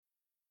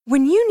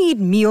When you need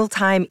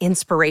mealtime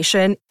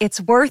inspiration,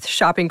 it's worth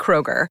shopping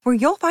Kroger, where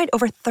you'll find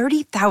over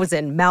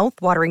 30,000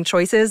 mouth-watering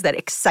choices that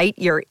excite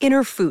your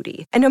inner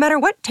foodie. And no matter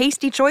what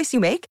tasty choice you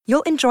make,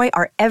 you'll enjoy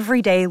our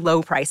everyday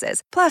low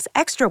prices, plus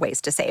extra ways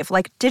to save,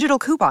 like digital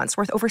coupons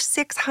worth over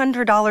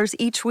 $600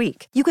 each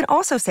week. You can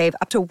also save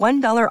up to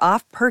 $1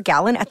 off per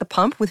gallon at the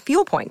pump with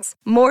fuel points.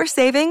 More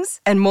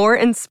savings and more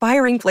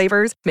inspiring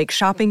flavors make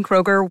shopping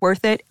Kroger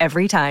worth it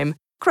every time.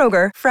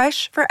 Kroger,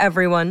 fresh for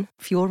everyone.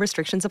 Fuel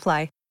restrictions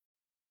apply.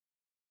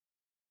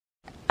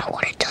 I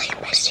want to tell you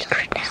my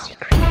secret now.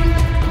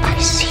 I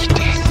see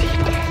death.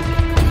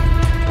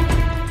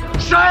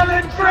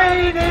 Silent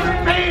Green is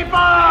people!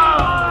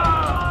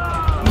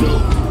 No.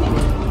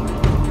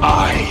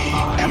 I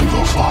am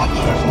the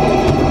father.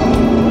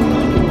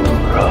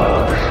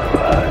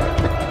 Rosebud.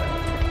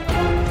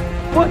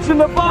 What's in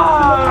the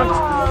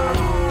box?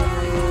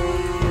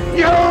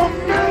 You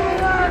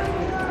made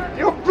it!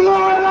 You blew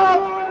it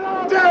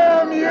up!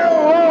 Damn you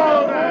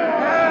all to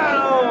hell!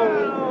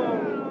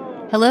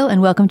 Hello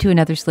and welcome to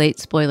another Slate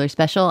Spoiler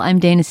Special. I'm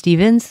Dana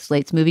Stevens,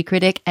 Slate's movie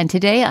critic, and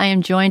today I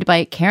am joined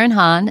by Karen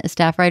Hahn, a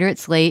staff writer at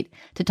Slate,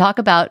 to talk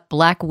about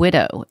Black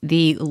Widow,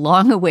 the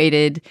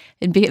long-awaited,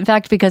 in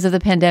fact, because of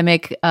the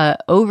pandemic,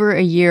 over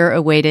a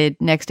year-awaited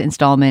next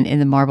installment in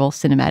the Marvel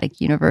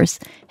Cinematic Universe.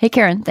 Hey,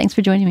 Karen, thanks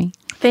for joining me.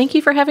 Thank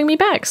you for having me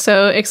back.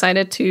 So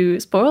excited to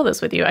spoil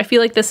this with you. I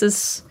feel like this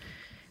is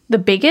the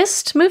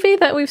biggest movie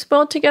that we've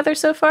spoiled together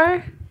so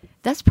far.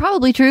 That's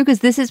probably true,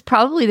 because this is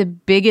probably the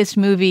biggest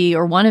movie,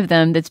 or one of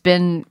them, that's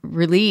been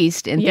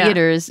released in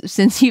theaters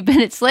since you've been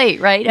at Slate,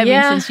 right? I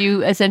mean, since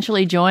you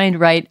essentially joined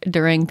right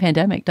during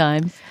pandemic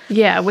times.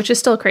 Yeah, which is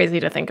still crazy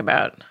to think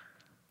about.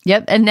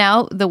 Yep, and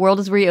now the world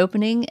is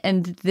reopening,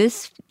 and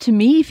this, to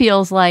me,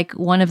 feels like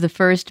one of the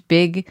first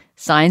big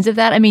signs of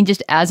that. I mean,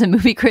 just as a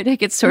movie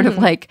critic, it's sort of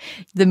like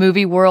the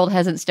movie world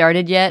hasn't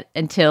started yet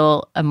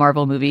until a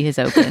Marvel movie has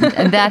opened.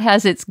 And that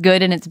has its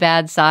good and its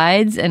bad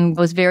sides, and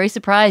was very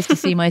surprised to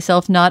see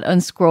myself not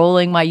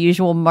unscrolling my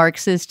usual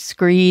Marxist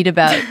screed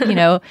about,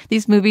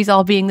 these movies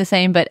all being the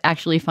same, but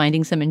actually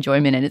finding some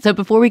enjoyment in it. So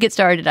before we get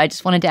started, I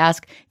just wanted to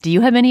ask, do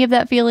you have any of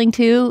that feeling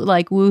too?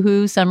 Like,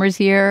 woohoo, summer's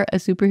here, a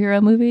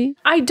superhero movie?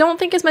 I don't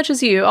think as much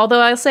as you,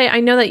 although I'll say I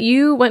know that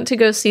you went to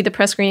go see the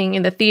press screening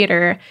in the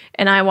theater,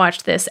 and I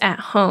watched this at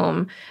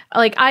home.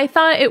 Like, I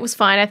thought it was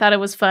fine. I thought it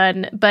was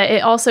fun, but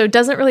it also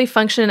doesn't really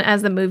function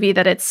as the movie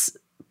that it's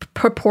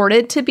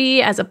purported to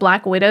be as a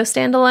Black Widow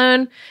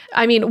standalone.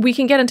 I mean, we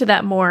can get into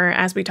that more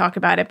as we talk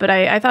about it, but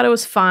I thought it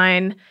was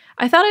fine.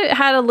 I thought it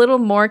had a little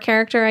more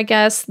character, I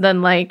guess,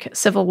 than like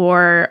Civil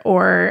War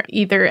or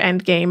either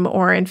Endgame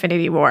or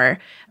Infinity War.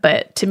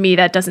 But to me,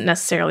 that doesn't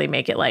necessarily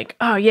make it like,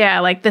 oh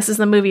yeah, like this is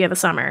the movie of the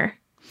summer.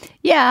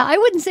 Yeah, I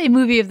wouldn't say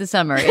movie of the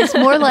summer. It's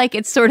more like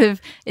it's sort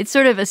of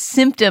a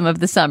symptom of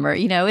the summer.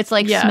 It's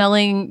like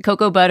smelling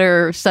cocoa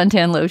butter or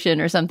suntan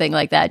lotion or something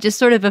like that. Just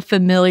sort of a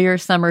familiar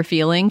summer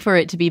feeling for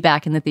it to be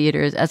back in the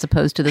theaters as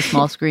opposed to the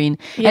small screen.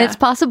 And it's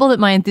possible that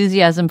my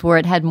enthusiasm for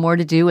it had more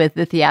to do with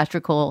the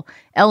theatrical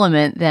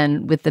element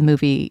than with the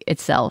movie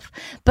itself.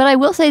 But I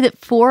will say that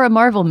for a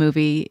Marvel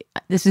movie,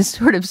 this is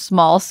sort of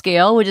small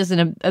scale, which is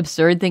an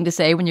absurd thing to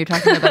say when you're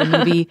talking about a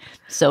movie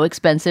so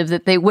expensive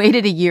that they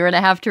waited a year and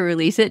a half to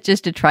release it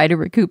just to try to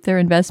recoup their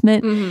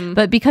investment. Mm-hmm.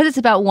 But because it's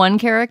about one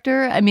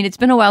character, I mean, it's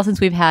been a while since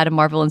we've had a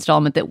Marvel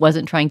installment that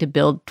wasn't trying to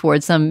build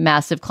towards some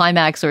massive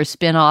climax or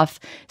spin off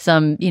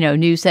some,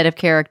 new set of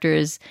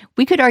characters.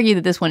 We could argue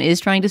that this one is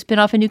trying to spin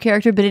off a new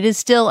character, but it is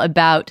still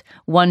about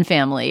one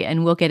family.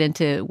 And we'll get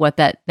into what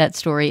that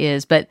story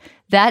is. But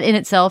that in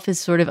itself is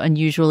sort of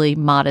unusually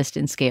modest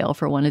in scale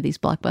for one of these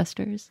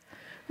blockbusters.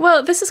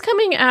 Well, this is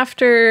coming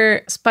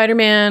after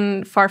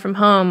Spider-Man Far From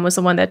Home was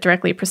the one that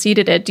directly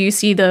preceded it. Do you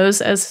see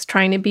those as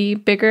trying to be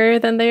bigger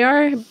than they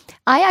are?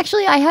 I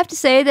have to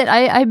say that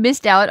I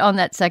missed out on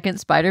that second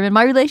Spider-Man.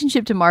 My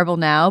relationship to Marvel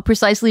now,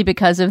 precisely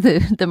because of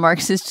the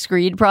Marxist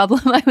screed problem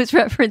I was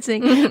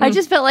referencing, I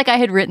just felt like I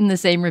had written the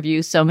same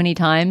review so many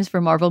times for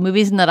Marvel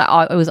movies, and that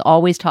I was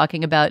always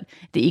talking about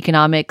the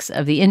economics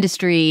of the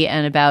industry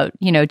and about,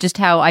 just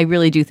how I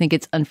really do think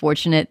it's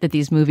unfortunate that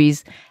these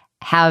movies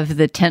have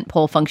the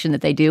tentpole function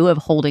that they do of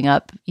holding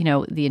up,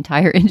 the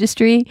entire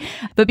industry.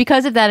 But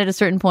because of that, at a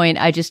certain point,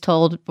 I just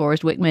told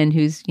Boris Wickman,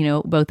 who's,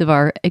 both of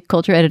our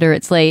culture editor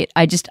at Slate,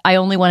 I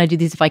only want to do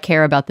these if I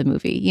care about the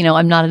movie.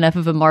 I'm not enough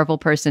of a Marvel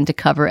person to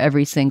cover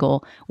every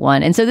single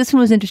one. And so this one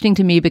was interesting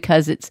to me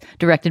because it's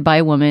directed by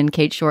a woman,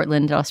 Kate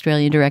Shortland, an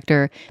Australian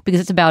director, because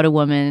it's about a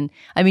woman.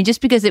 I mean,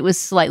 just because it was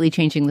slightly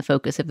changing the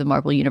focus of the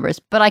Marvel universe.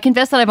 But I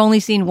confess that I've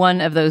only seen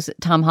one of those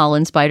Tom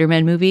Holland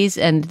Spider-Man movies,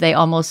 and they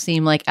almost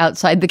seem like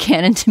outside the canon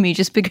to me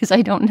just because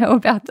I don't know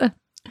about them.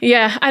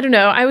 Yeah, I don't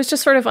know. I was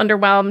just sort of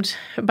underwhelmed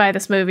by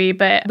this movie,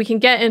 but we can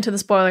get into the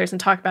spoilers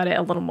and talk about it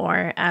a little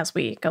more as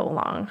we go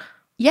along.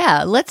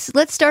 Yeah, let's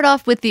start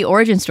off with the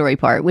origin story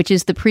part, which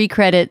is the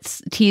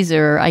pre-credits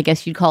teaser. I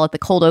guess you'd call it the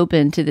cold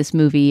open to this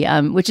movie,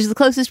 which is the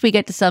closest we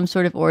get to some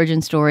sort of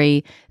origin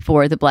story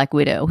for the Black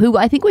Widow, who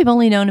I think we've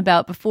only known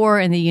about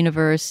before in the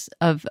universe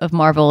of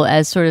Marvel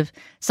as sort of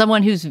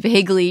someone who's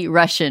vaguely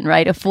Russian,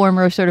 right? A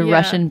former sort of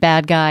Russian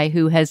bad guy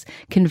who has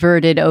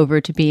converted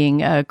over to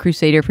being a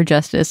crusader for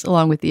justice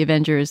along with the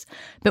Avengers.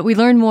 But we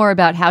learn more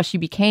about how she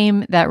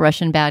became that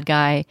Russian bad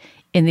guy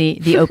in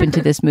the open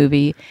to this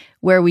movie,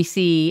 where we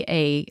see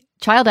a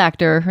child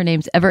actor. Her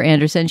name's Ever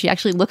Anderson. She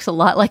actually looks a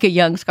lot like a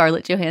young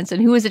Scarlett Johansson,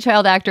 who is a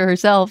child actor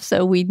herself,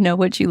 so we'd know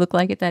what she looked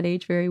like at that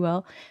age very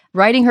well,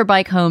 riding her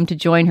bike home to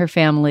join her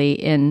family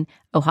in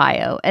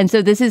Ohio. And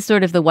so this is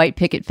sort of the white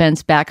picket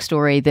fence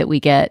backstory that we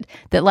get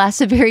that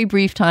lasts a very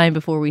brief time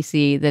before we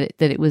see that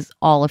it was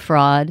all a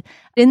fraud.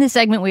 In this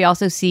segment, we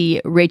also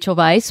see Rachel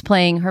Weisz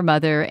playing her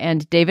mother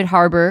and David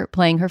Harbour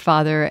playing her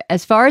father.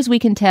 As far as we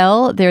can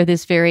tell, they're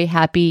this very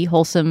happy,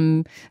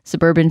 wholesome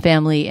suburban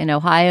family in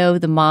Ohio.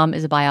 The mom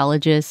is a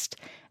biologist.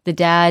 The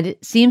dad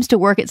seems to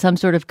work at some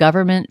sort of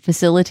government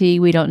facility.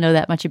 We don't know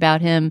that much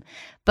about him.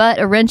 But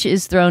a wrench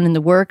is thrown in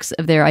the works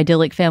of their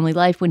idyllic family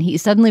life when he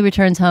suddenly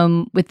returns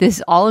home with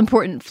this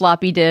all-important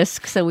floppy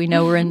disk, so we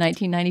know we're in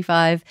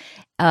 1995,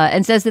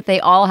 and says that they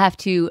all have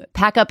to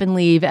pack up and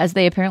leave, as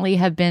they apparently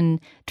have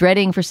been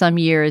dreading for some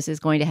years is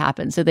going to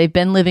happen. So they've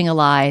been living a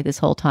lie this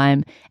whole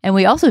time. And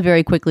we also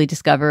very quickly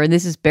discover, and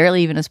this is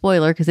barely even a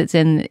spoiler because it's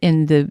in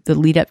the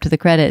lead up to the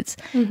credits,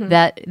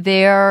 that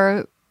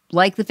they're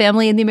like The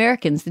Family and the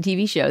Americans, the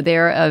TV show.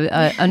 They're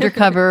a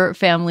undercover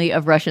family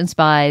of Russian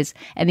spies,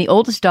 and the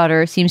oldest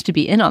daughter seems to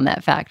be in on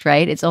that fact,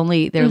 right? It's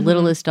only their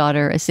littlest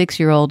daughter, a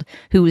 6-year-old,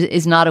 who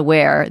is not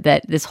aware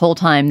that this whole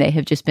time they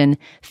have just been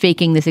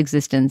faking this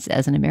existence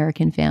as an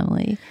American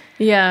family.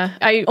 Yeah,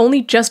 I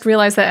only just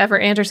realized that Ever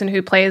Anderson,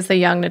 who plays the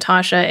young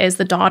Natasha, is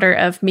the daughter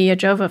of Mia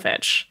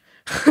Jovovich.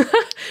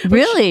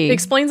 Really?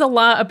 Explains a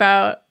lot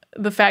about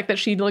the fact that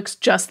she looks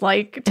just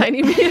like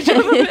tiny Mia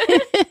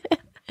Jovovich.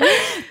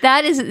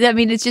 That is, I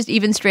mean, it's just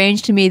even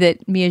strange to me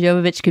that Mia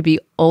Jovovich could be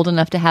old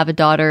enough to have a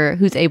daughter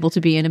who's able to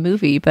be in a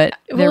movie, but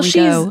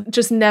she's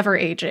just never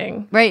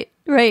aging. Right.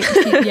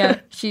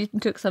 She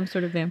took some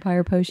sort of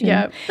vampire potion.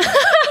 Yeah,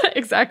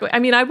 exactly. I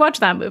mean, I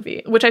watched that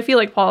movie, which I feel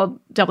like Paul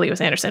W.S.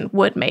 Anderson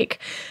would make.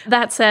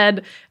 That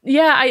said,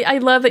 yeah, I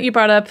love that you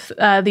brought up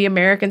the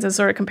Americans as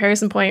sort of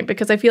comparison point,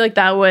 because I feel like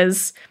that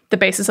was the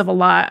basis of a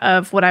lot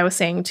of what I was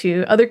saying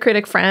to other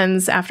critic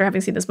friends after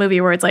having seen this movie,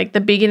 where it's like the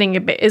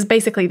beginning is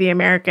basically the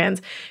Americans.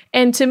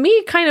 And to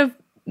me, kind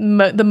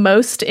of the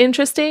most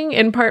interesting,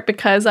 in part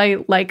because I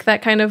like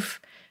that kind of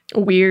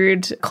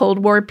weird Cold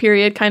War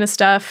period kind of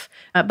stuff,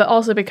 but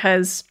also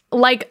because,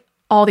 like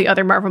all the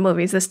other Marvel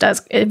movies, this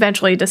does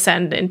eventually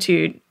descend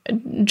into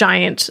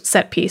giant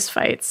set piece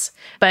fights.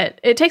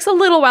 But it takes a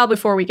little while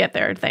before we get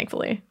there,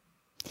 thankfully.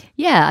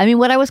 Yeah, I mean,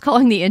 what I was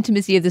calling the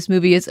intimacy of this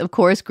movie is, of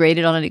course,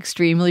 graded on an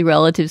extremely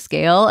relative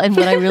scale. And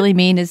what I really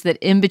mean is that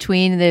in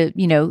between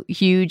the,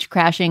 huge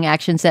crashing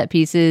action set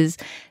pieces,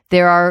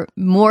 there are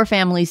more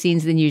family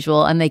scenes than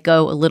usual, and they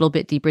go a little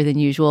bit deeper than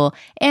usual.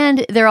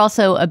 And they're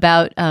also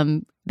about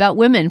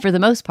women for the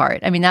most part.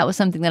 I mean, that was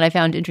something that I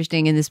found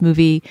interesting in this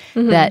movie,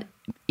 that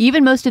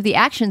even most of the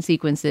action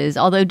sequences,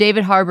 although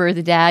David Harbour,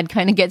 the dad,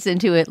 kind of gets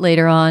into it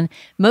later on,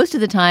 most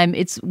of the time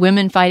it's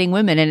women fighting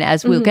women. And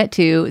as we'll get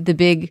to, the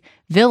big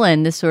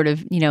villain, this sort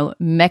of,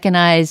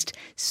 mechanized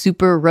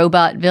super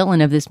robot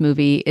villain of this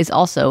movie is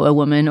also a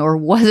woman, or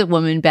was a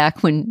woman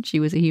back when she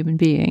was a human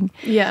being.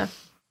 Yeah.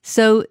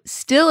 So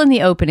still in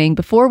the opening,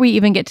 before we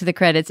even get to the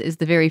credits, is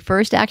the very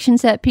first action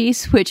set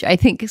piece, which I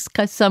think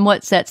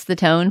somewhat sets the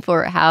tone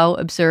for how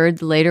absurd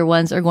the later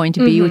ones are going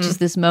to be, which is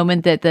this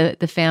moment that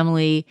the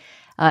family,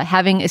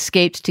 having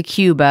escaped to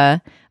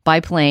Cuba by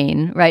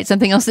plane, right?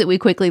 Something else that we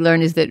quickly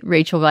learn is that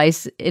Rachel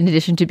Weisz, in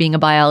addition to being a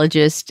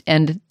biologist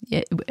and,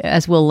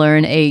 as we'll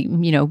learn, a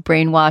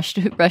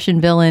brainwashed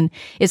Russian villain,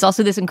 is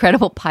also this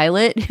incredible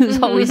pilot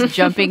who's always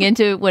jumping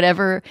into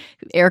whatever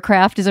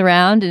aircraft is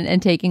around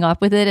and taking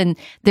off with it. And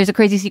there's a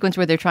crazy sequence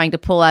where they're trying to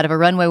pull out of a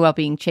runway while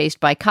being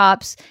chased by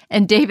cops.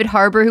 And David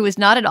Harbour, who is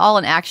not at all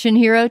an action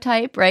hero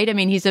type, right? I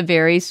mean, he's a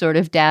very sort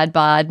of dad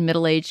bod,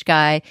 middle-aged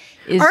guy.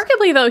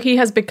 Arguably, though, he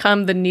has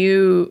become the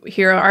new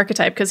hero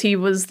archetype because he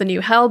was the new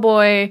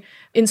Hellboy.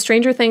 In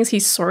Stranger Things,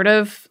 he's sort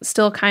of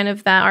still kind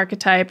of that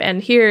archetype.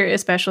 And here,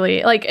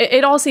 especially, like,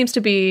 it all seems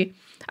to be,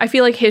 I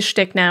feel like his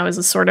shtick now is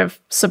a sort of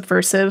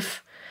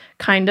subversive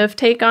kind of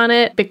take on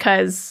it,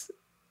 because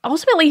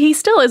ultimately he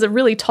still is a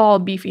really tall,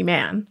 beefy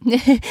man.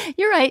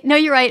 You're right. No,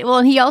 you're right. Well,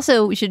 and he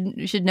also,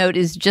 should note,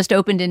 is just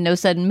opened in No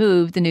Sudden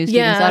Move, the new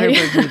Steven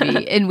Soderbergh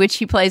movie, in which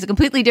he plays a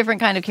completely different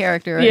kind of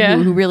character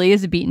who really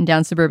is a beaten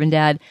down suburban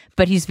dad,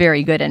 but he's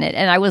very good in it.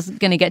 And I was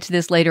going to get to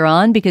this later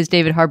on because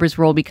David Harbour's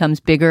role becomes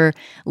bigger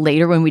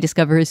later when we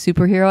discover his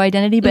superhero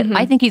identity. But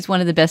I think he's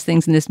one of the best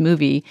things in this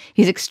movie.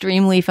 He's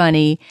extremely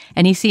funny,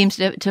 and he seems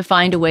to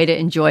find a way to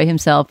enjoy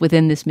himself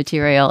within this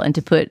material and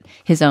to put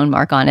his own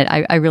mark on it.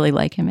 I really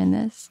like him in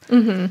this. else.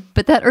 Mm-hmm.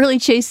 But that early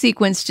chase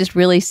sequence just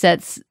really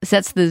sets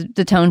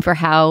the tone for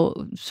how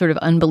sort of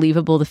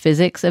unbelievable the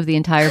physics of the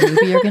entire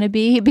movie are going to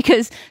be,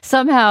 because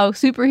somehow,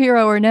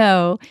 superhero or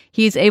no,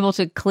 he's able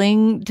to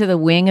cling to the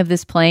wing of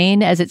this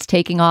plane as it's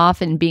taking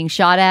off and being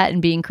shot at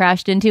and being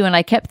crashed into. And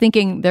I kept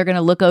thinking they're going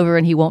to look over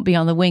and he won't be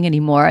on the wing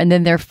anymore. And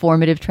then their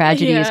formative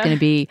tragedy is going to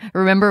be,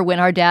 remember when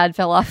our dad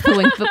fell off the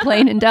wing of the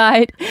plane and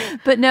died?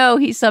 But no,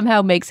 he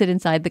somehow makes it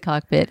inside the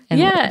cockpit.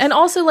 And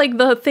also like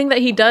the thing that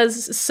he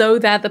does so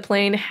that the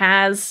plane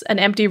has an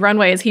empty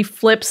runway is he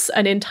flips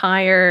an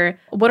entire,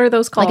 what are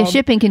those called? Like a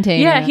shipping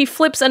container. Yeah, he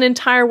flips an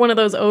entire one of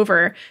those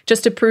over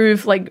just to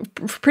prove like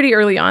pretty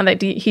early on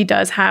that he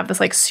does have this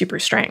like super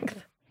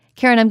strength.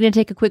 Karen, I'm going to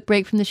take a quick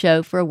break from the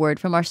show for a word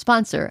from our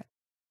sponsor.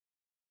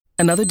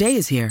 Another day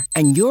is here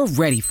and you're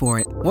ready for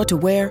it. What to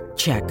wear?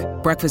 Check.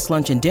 Breakfast,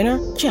 lunch, and dinner?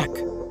 Check.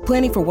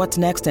 Planning for what's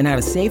next and how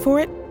to save for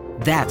it?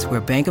 That's where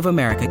Bank of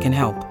America can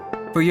help.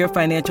 For your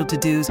financial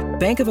to-dos,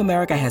 Bank of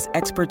America has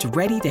experts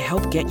ready to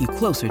help get you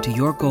closer to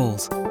your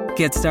goals.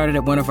 Get started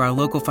at one of our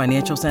local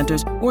financial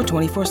centers or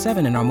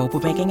 24/7 in our mobile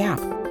banking app.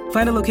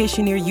 Find a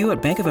location near you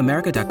at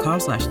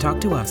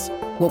bankofamerica.com/talktous.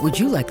 What would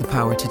you like the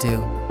power to do?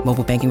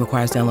 Mobile banking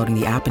requires downloading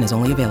the app and is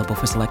only available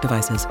for select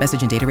devices.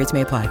 Message and data rates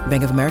may apply.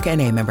 Bank of America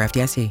NA, member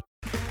FDIC.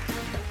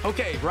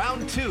 Okay,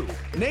 round two.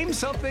 Name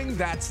something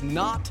that's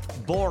not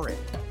boring.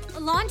 A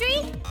laundry?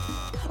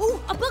 Ooh,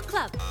 a book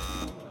club.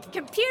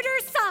 Computer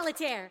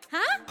solitaire,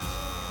 huh?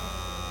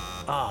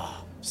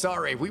 Ah,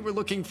 sorry, we were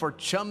looking for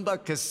Chumba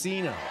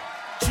Casino.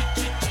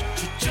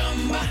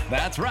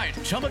 That's right,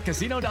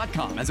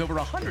 ChumbaCasino.com has over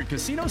 100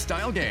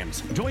 casino-style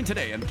games. Join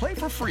today and play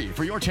for free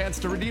for your chance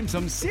to redeem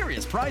some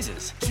serious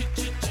prizes.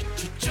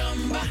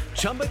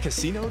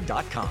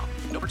 ChumbaCasino.com.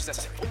 No purchase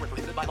necessary. Void where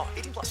prohibited by law.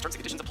 18+. Terms and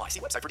conditions apply. See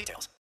website for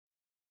details.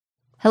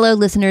 Hello,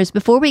 listeners.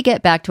 Before we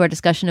get back to our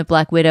discussion of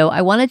Black Widow,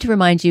 I wanted to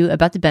remind you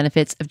about the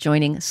benefits of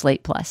joining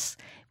Slate Plus.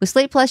 With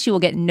Slate Plus, you will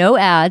get no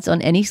ads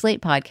on any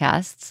Slate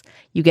podcasts.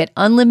 You get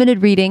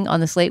unlimited reading on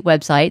the Slate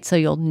website, so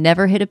you'll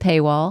never hit a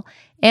paywall.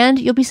 And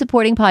you'll be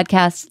supporting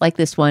podcasts like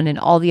this one and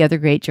all the other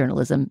great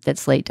journalism that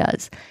Slate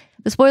does.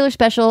 The Spoiler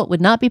Special would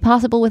not be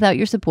possible without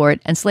your support,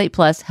 and Slate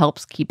Plus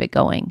helps keep it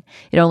going.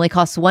 It only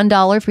costs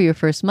 $1 for your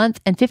first month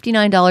and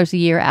 $59 a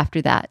year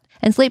after that.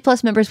 And Slate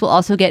Plus members will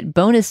also get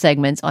bonus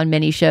segments on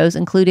many shows,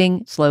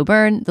 including Slow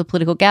Burn, The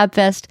Political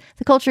Gabfest,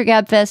 The Culture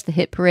Gabfest, The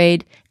Hit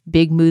Parade,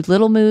 Big Mood,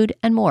 Little Mood,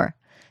 and more.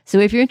 So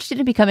if you're interested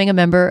in becoming a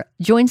member,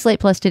 join Slate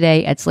Plus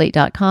today at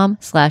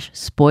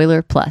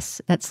slate.com/spoiler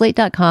plus. That's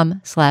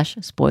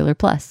slate.com/spoiler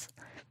plus.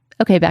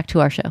 Okay, back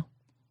to our show.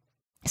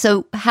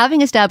 So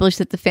having established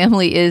that the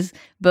family is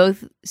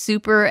both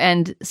super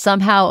and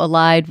somehow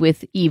allied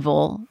with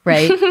evil,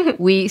 right?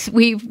 we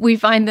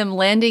find them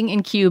landing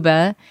in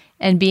Cuba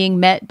and being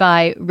met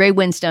by Ray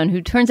Winstone,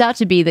 who turns out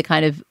to be the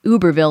kind of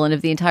uber villain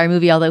of the entire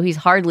movie, although he's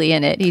hardly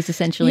in it. He's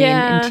essentially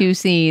in two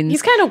scenes.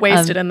 He's kind of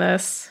wasted in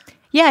this.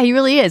 Yeah, he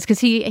really is, because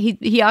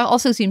he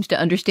also seems to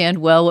understand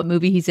well what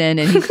movie he's in,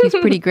 and he's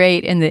pretty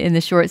great in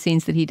the short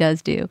scenes that he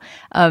does do.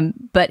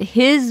 But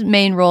his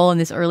main role in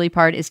this early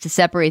part is to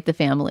separate the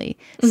family.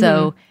 Mm-hmm.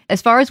 So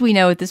as far as we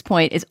know at this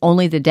point, it's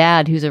only the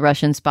dad who's a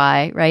Russian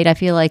spy, right? I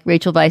feel like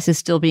Rachel Weisz is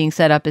still being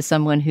set up as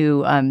someone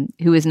who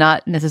is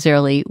not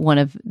necessarily one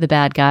of the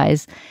bad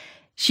guys.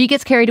 She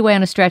gets carried away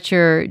on a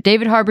stretcher.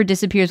 David Harbour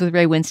disappears with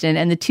Ray Winstone,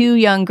 and the two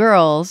young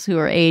girls, who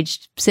are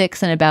aged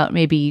 6 and about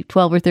maybe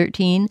 12 or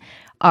 13,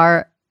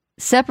 are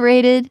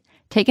separated,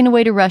 taken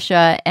away to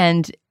Russia,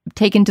 and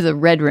taken to the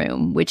Red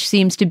Room, which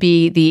seems to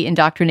be the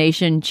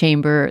indoctrination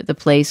chamber, the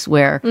place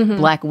where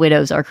Black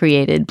Widows are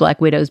created.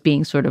 Black Widows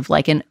being sort of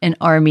like an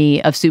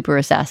army of super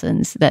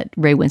assassins that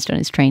Ray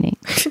Winstone is training.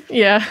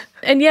 Yeah.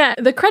 And yeah,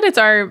 the credits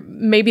are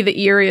maybe the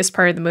eeriest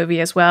part of the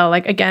movie as well.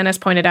 Like, again, as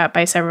pointed out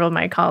by several of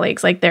my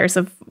colleagues, like there's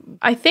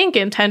I think,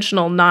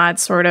 intentional nod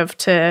sort of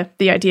to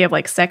the idea of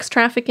like sex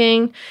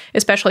trafficking,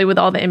 especially with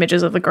all the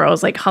images of the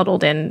girls like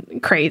huddled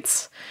in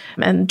crates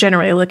and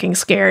generally looking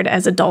scared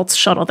as adults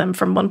shuttle them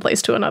from one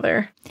place to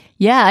another.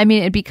 Yeah, I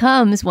mean, it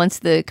becomes, once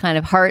the kind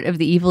of heart of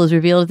the evil is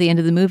revealed at the end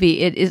of the movie,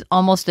 it is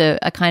almost a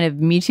kind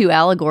of Me Too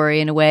allegory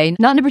in a way.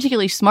 Not in a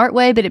particularly smart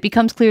way, but it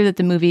becomes clear that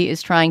the movie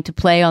is trying to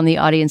play on the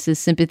audience's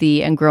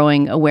sympathy and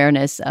growing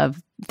awareness of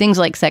things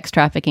like sex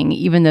trafficking,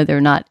 even though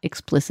they're not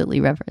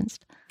explicitly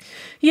referenced.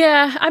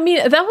 Yeah, I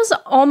mean, that was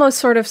almost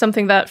sort of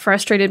something that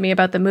frustrated me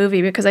about the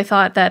movie, because I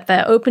thought that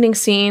the opening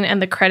scene and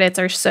the credits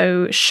are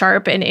so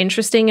sharp and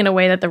interesting in a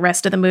way that the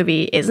rest of the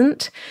movie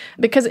isn't,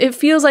 because it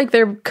feels like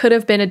there could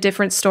have been a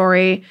different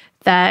story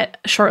that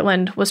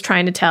Shortland was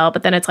trying to tell,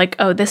 but then it's like,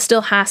 oh, this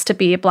still has to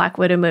be a Black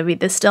Widow movie.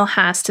 This still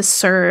has to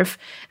serve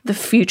the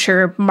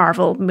future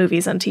Marvel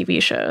movies and TV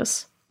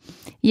shows.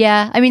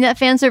 Yeah, I mean, that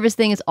fan service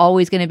thing is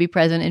always going to be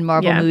present in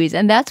Marvel movies.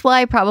 And that's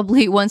why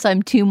probably once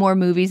I'm 2 more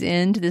movies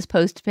into this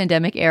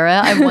post-pandemic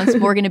era, I'm once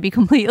more going to be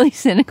completely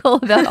cynical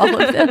about all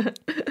of them.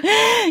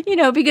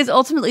 Because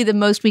ultimately the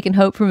most we can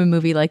hope from a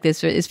movie like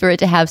this is for it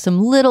to have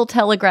some little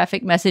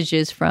telegraphic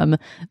messages from,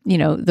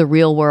 the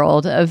real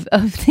world of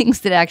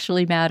things that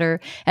actually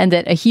matter, and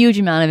that a huge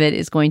amount of it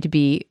is going to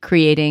be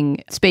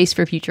creating space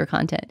for future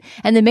content.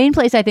 And the main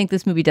place I think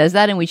this movie does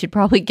that, and we should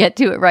probably get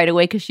to it right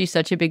away because she's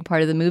such a big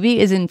part of the movie,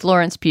 is in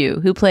Florence Pugh,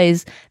 who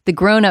plays the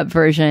grown-up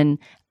version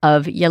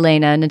of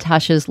Yelena,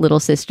 Natasha's little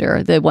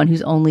sister, the one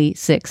who's only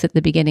 6 at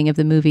the beginning of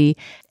the movie.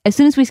 As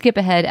soon as we skip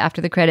ahead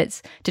after the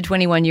credits to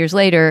 21 years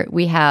later,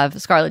 we have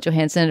Scarlett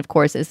Johansson, of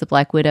course, as the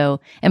Black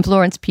Widow, and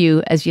Florence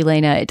Pugh as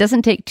Yelena. It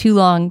doesn't take too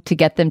long to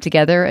get them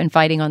together and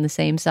fighting on the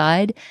same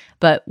side.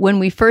 But when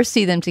we first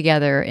see them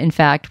together, in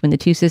fact, when the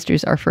 2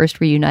 sisters are first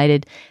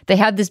reunited, they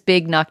have this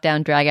big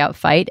knockdown, drag-out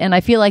fight. And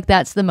I feel like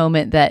that's the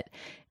moment that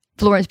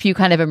Florence Pugh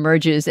kind of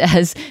emerges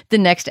as the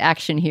next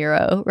action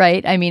hero,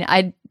 right? I mean,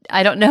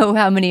 I don't know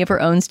how many of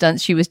her own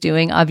stunts she was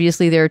doing.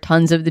 Obviously, there are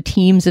tons of the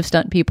teams of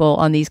stunt people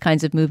on these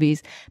kinds of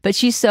movies, but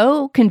she's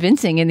so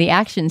convincing in the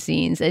action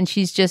scenes, and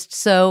she's just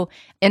so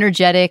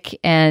energetic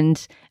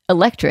and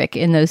electric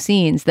in those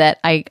scenes that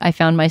I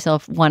found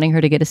myself wanting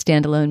her to get a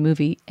standalone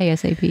movie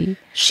ASAP.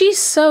 She's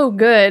so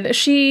good.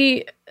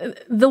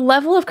 The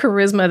level of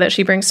charisma that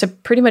she brings to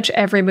pretty much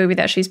every movie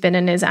that she's been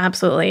in is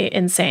absolutely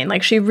insane.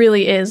 Like, she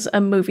really is a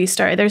movie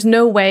star. There's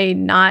no way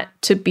not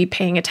to be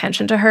paying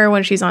attention to her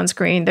when she's on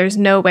screen. There's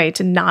no way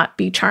to not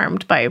be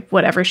charmed by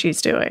whatever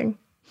she's doing.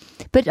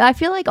 But I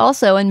feel like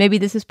also, and maybe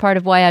this is part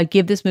of why I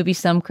give this movie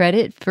some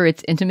credit for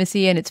its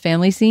intimacy and its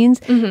family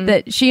scenes,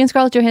 that she and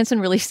Scarlett Johansson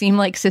really seem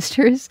like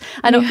sisters.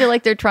 I don't feel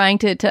like they're trying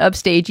to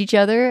upstage each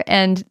other.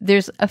 And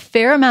there's a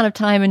fair amount of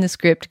time in the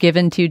script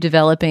given to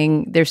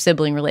developing their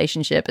sibling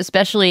relationship,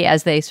 especially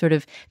as they sort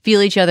of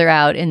feel each other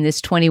out in this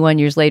 21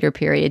 years later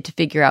period to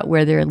figure out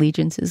where their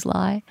allegiances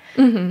lie.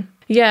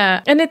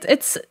 Yeah. And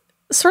it's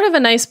sort of a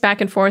nice back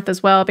and forth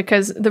as well,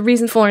 because the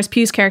reason Florence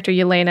Pugh's character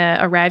Yelena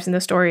arrives in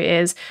the story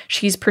is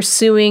she's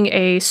pursuing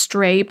a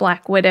stray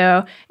Black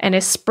Widow and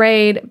is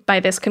sprayed by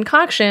this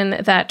concoction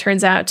that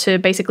turns out to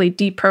basically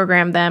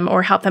deprogram them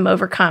or help them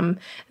overcome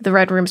the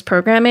Red Room's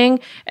programming.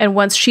 And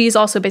once she's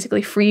also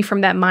basically free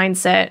from that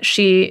mindset,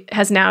 she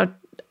has now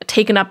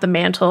taken up the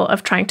mantle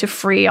of trying to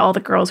free all the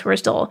girls who are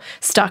still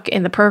stuck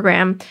in the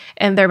program,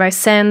 and thereby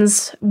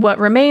sends what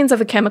remains of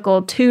the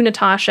chemical to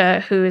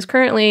Natasha, who is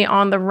currently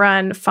on the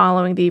run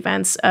following the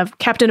events of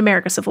Captain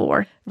America: Civil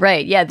War.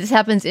 Right. Yeah. This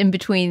happens in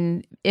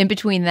between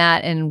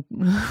that and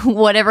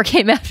whatever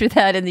came after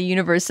that in the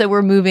universe. So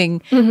we're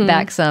moving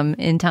back some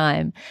in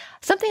time.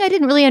 Something I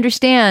didn't really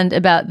understand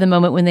about the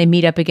moment when they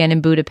meet up again in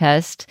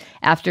Budapest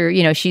after,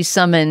 she's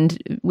summoned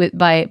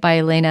by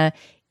Yelena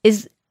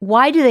is,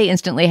 why do they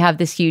instantly have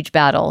this huge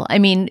battle? I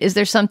mean, is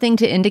there something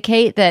to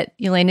indicate that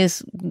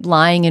Yelena's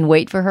lying in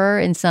wait for her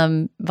in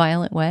some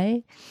violent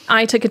way?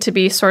 I took it to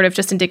be sort of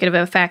just indicative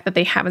of the fact that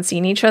they haven't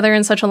seen each other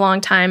in such a long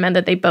time and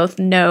that they both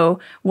know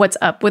what's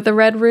up with the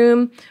Red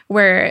Room,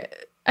 where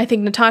I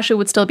think Natasha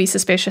would still be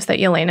suspicious that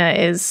Yelena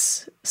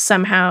is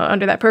somehow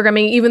under that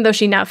programming, even though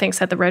she now thinks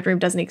that the Red Room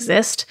doesn't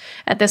exist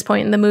at this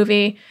point in the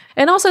movie.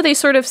 And also they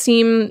sort of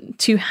seem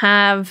to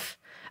have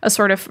a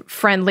sort of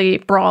friendly,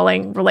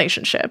 brawling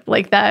relationship.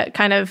 Like, that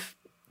kind of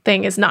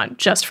thing is not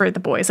just for the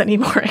boys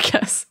anymore, I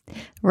guess.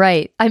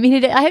 Right. I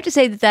mean, I have to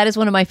say that is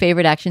one of my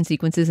favorite action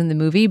sequences in the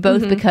movie,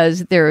 both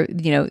because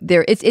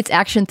it's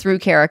action through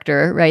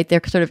character, right?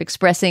 They're sort of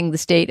expressing the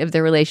state of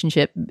their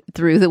relationship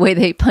through the way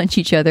they punch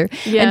each other.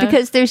 Yeah. And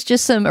because there's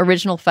just some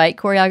original fight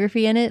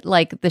choreography in it,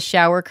 like the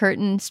shower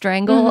curtain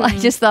strangle, I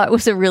just thought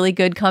was a really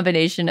good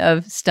combination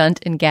of stunt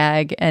and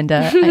gag. And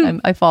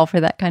I fall for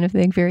that kind of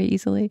thing very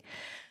easily.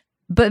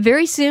 But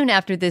very soon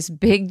after this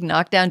big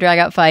knockdown,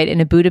 drag-out fight in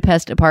a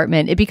Budapest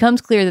apartment, it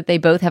becomes clear that they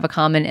both have a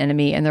common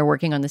enemy and they're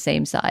working on the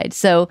same side.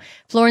 So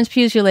Florence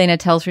Pugh's Yelena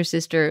tells her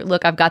sister,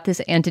 look, I've got this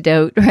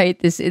antidote, right?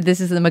 This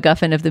is the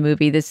MacGuffin of the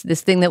movie, this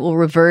thing that will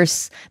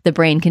reverse the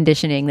brain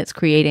conditioning that's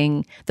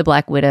creating the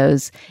Black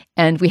Widows.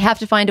 And we have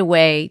to find a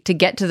way to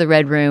get to the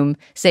Red Room,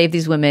 save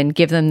these women,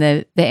 give them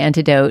the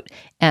antidote,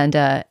 and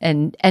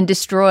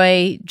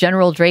destroy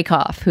General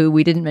Dreykov, who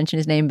we didn't mention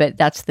his name, but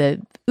that's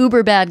the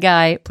uber bad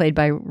guy played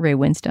by Ray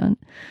Winstone.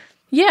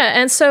 Yeah,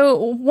 and so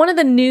one of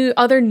the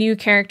other new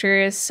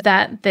characters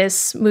that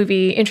this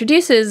movie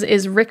introduces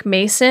is Rick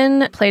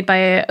Mason, played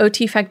by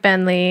Oti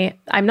Fagbenle.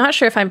 I'm not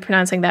sure if I'm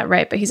pronouncing that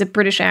right, but he's a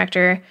British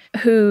actor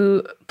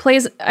who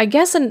plays, I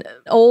guess, an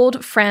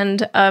old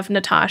friend of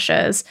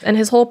Natasha's. And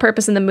his whole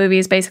purpose in the movie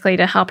is basically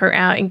to help her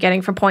out in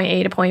getting from point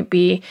A to point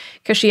B,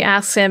 because she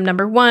asks him,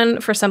 number one,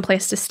 for some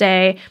place to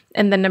stay,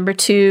 and then number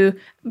two,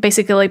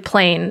 basically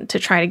plane to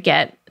try to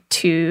get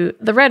to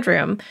the Red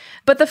Room.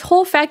 But the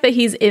whole fact that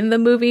he's in the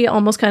movie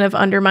almost kind of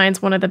undermines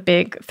one of the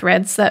big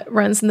threads that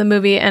runs in the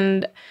movie.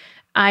 And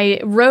I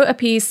wrote a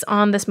piece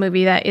on this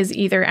movie that is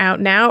either out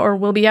now or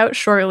will be out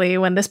shortly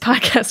when this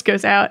podcast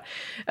goes out,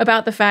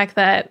 about the fact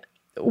that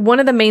one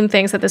of the main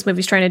things that this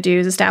movie's trying to do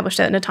is establish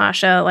that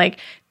Natasha like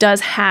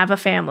does have a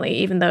family,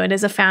 even though it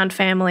is a found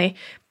family.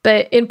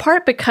 But in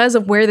part because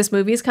of where this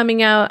movie is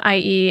coming out,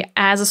 i.e.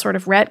 as a sort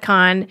of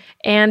retcon,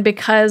 and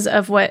because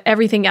of what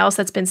everything else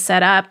that's been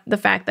set up, the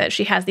fact that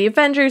she has the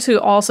Avengers who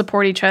all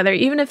support each other,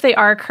 even if they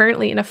are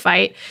currently in a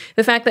fight,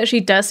 the fact that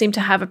she does seem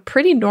to have a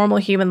pretty normal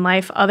human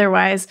life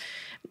otherwise,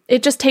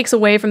 it just takes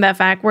away from that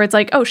fact where it's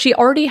like, oh, she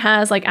already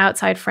has like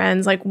outside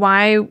friends. Like,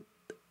 why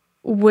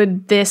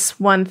would this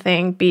one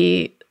thing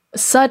be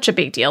such a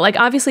big deal? Like,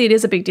 obviously it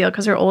is a big deal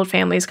because her old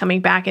family is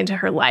coming back into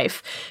her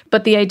life.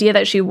 But the idea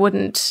that she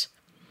wouldn't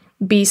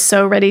be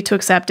so ready to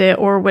accept it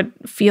or would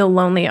feel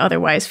lonely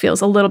otherwise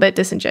feels a little bit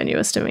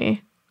disingenuous to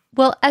me.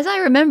 Well, as I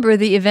remember,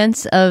 the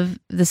events of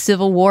the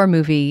Civil War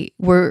movie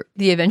were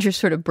the Avengers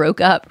sort of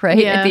broke up, right?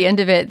 Yeah. At the end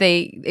of it,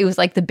 it was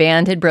like the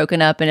band had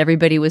broken up and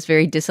everybody was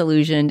very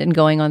disillusioned and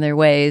going on their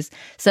ways.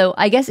 So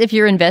I guess if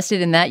you're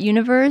invested in that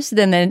universe,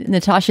 then the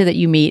Natasha that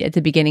you meet at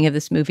the beginning of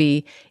this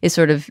movie is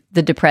sort of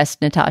the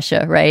depressed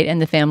Natasha, right? And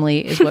the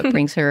family is what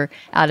brings her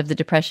out of the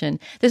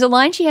depression. There's a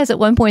line she has at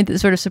one point that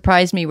sort of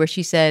surprised me where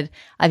she said,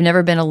 "I've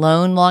never been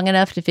alone long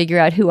enough to figure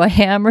out who I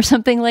am," or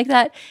something like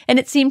that. And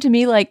it seemed to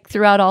me like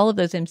throughout all of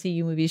those MCU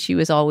movies, she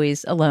was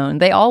always alone.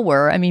 They all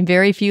were. I mean,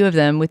 very few of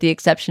them, with the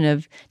exception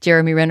of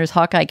Jeremy Renner's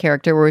Hawkeye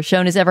character, were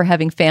shown as ever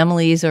having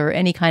families or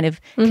any kind of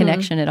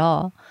connection at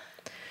all.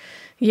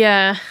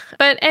 Yeah.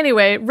 But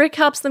anyway, Rick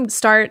helps them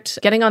start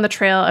getting on the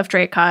trail of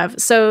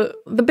Dreykov. So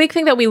the big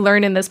thing that we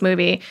learn in this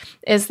movie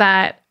is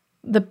that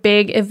the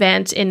big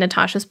event in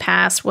Natasha's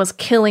past was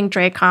killing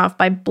Dreykov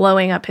by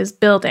blowing up his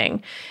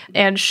building.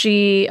 And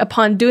she,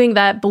 upon doing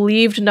that,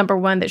 believed, number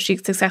one, that she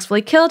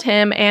successfully killed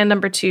him, and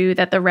number two,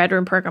 that the Red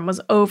Room program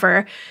was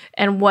over.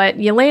 And what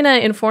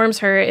Yelena informs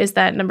her is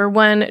that, number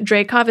one,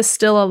 Dreykov is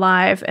still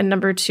alive, and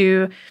number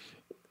two,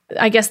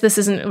 I guess this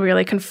isn't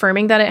really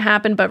confirming that it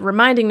happened, but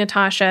reminding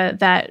Natasha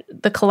that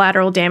the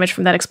collateral damage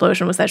from that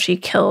explosion was that she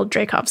killed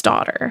Dreykov's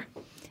daughter.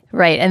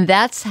 Right. And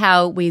that's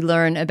how we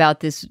learn about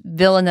this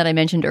villain that I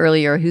mentioned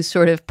earlier, who's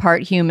sort of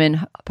part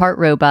human, part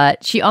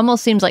robot. She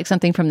almost seems like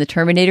something from the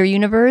Terminator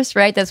universe,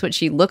 right? That's what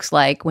she looks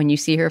like when you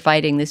see her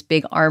fighting this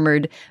big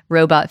armored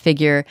robot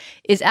figure.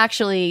 Is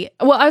actually...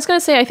 Well, I was going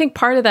to say, I think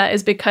part of that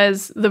is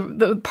because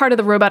the part of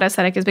the robot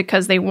aesthetic is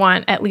because they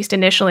want, at least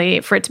initially,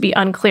 for it to be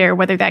unclear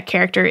whether that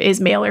character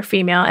is male or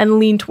female, and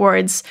lean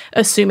towards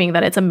assuming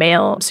that it's a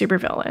male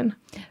supervillain.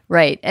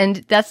 Right.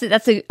 And that's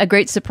a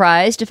great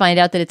surprise to find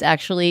out that it's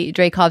actually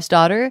Dreykov's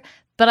daughter.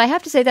 But I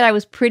have to say that I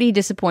was pretty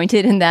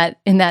disappointed in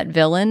that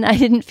villain. I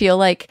didn't feel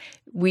like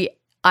we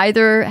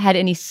either had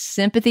any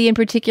sympathy in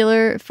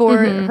particular for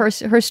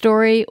her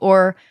story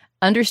or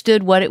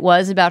understood what it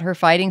was about her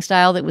fighting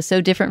style that was so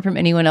different from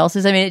anyone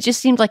else's. I mean, it just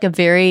seemed like a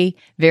very,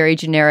 very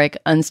generic,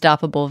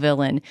 unstoppable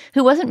villain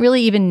who wasn't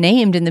really even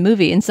named in the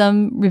movie. In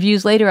some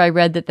reviews later, I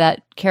read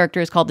that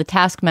character is called the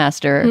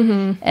Taskmaster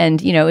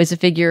and, is a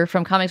figure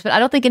from comics. But I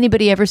don't think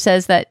anybody ever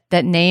says that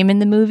name in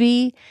the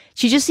movie.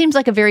 She just seems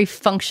like a very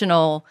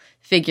functional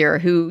figure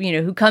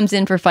who comes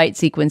in for fight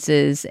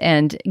sequences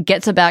and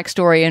gets a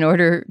backstory in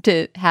order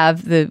to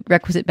have the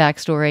requisite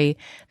backstory,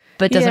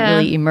 but doesn't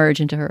really emerge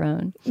into her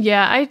own.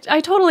 Yeah, I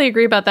totally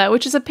agree about that,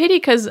 which is a pity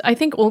because I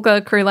think Olga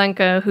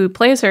Kurylenko, who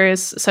plays her,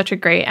 is such a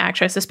great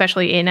actress,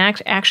 especially in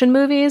action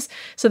movies.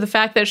 So the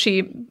fact that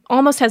she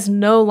almost has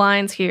no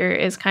lines here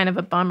is kind of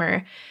a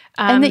bummer.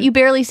 And that you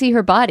barely see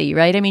her body,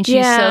 right? I mean,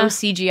 she's so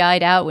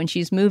CGI'd out when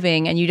she's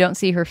moving and you don't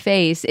see her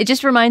face. It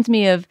just reminds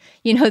me of,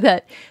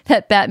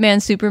 that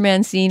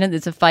Batman-Superman scene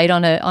that's a fight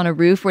on a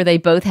roof where they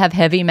both have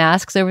heavy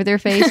masks over their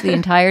face the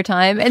entire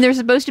time. And they're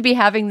supposed to be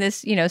having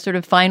this, sort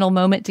of final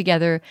moment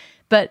together.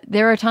 But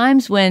there are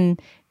times when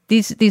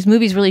these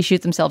movies really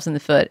shoot themselves in the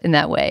foot in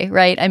that way,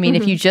 right? I mean,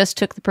 if you just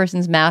took the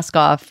person's mask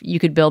off, you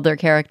could build their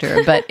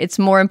character, but it's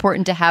more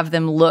important to have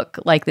them look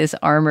like this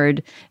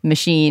armored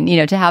machine,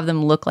 to have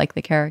them look like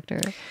the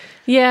character.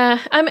 Yeah.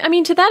 I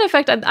mean, to that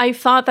effect, I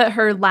thought that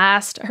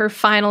her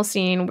final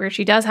scene where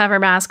she does have her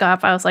mask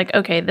off, I was like,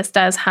 okay, this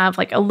does have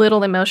like a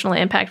little emotional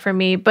impact for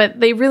me,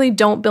 but they really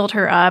don't build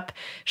her up.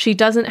 She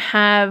doesn't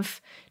have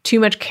too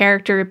much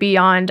character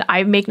beyond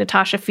I make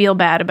Natasha feel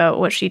bad about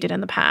what she did in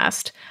the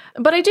past.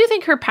 But I do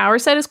think her power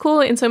set is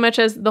cool in so much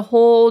as the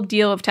whole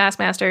deal of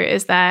Taskmaster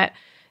is that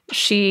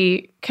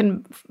she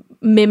can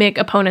mimic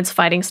opponents'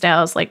 fighting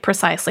styles like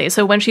precisely.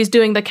 So when she's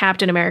doing the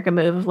Captain America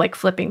move of like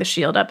flipping the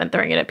shield up and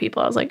throwing it at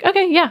people, I was like,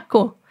 okay, yeah,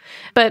 cool.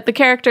 But the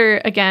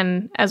character,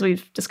 again, as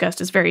we've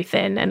discussed, is very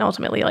thin and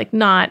ultimately like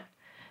not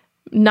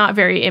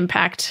very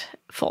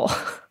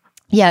impactful.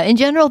 Yeah, in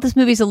general, this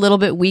movie's a little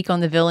bit weak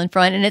on the villain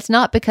front, and it's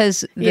not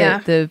because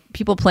the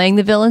people playing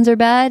the villains are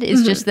bad.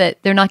 It's just that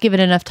they're not given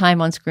enough time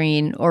on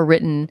screen or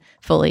written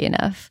fully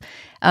enough.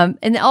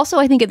 And also,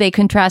 I think they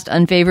contrast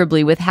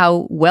unfavorably with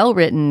how well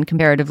written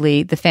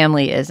comparatively the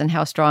family is and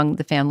how strong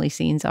the family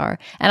scenes are.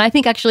 And I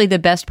think actually the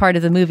best part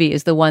of the movie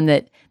is the one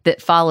that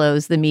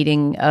follows the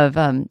meeting of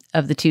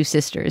the two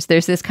sisters.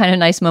 There's this kind of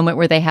nice moment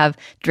where they have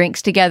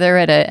drinks together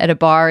at a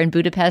bar in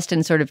Budapest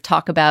and sort of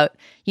talk about,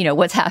 you know,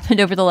 what's happened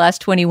over the last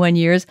 21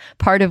 years,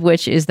 part of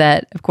which is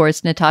that, of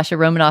course, Natasha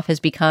Romanoff has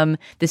become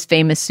this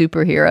famous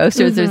superhero.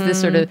 So there's this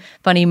sort of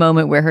funny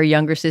moment where her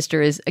younger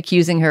sister is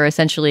accusing her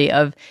essentially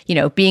of, you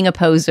know, being a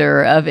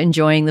poser, of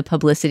enjoying the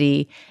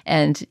publicity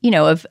and, you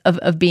know,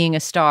 of being a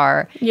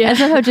star. Yeah. And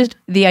somehow just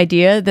the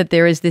idea that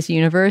there is this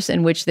universe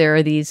in which there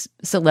are these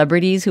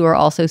celebrities who are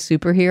also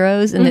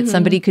superheroes and that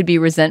somebody could be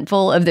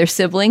resentful of their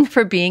sibling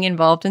for being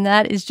involved in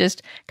that is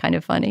just kind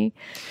of funny.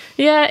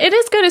 Yeah, it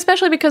is good,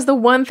 especially because the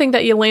one thing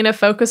that Yelena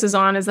focuses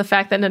on is the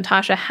fact that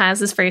Natasha has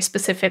this very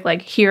specific,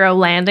 like, hero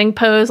landing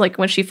pose. Like,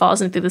 when she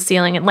falls in through the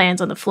ceiling and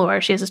lands on the floor,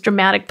 she has this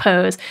dramatic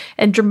pose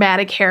and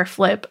dramatic hair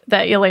flip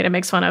that Yelena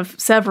makes fun of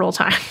several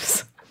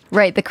times.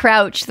 Right, the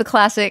crouch, the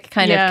classic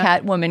kind of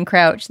Catwoman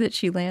crouch that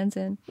she lands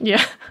in.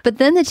 Yeah. But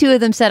then the two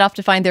of them set off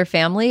to find their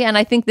family, and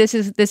I think this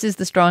is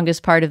the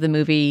strongest part of the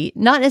movie.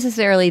 Not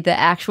necessarily the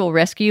actual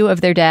rescue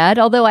of their dad,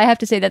 although I have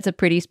to say that's a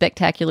pretty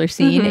spectacular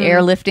scene,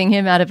 airlifting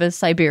him out of a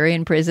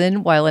Siberian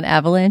prison while an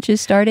avalanche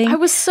is starting. I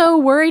was so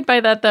worried by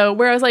that, though,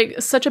 where I was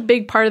like, such a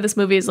big part of this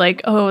movie is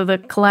like, oh, the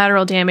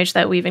collateral damage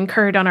that we've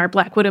incurred on our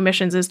Black Widow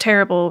missions is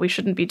terrible. We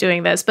shouldn't be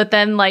doing this. But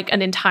then, like,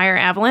 an entire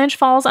avalanche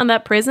falls on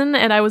that prison,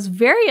 and I was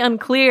very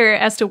unclear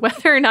as to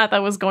whether or not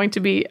that was going to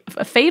be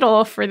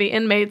fatal for the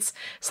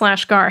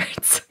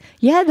inmates/guards.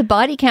 Yeah, the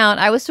body count,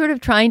 I was sort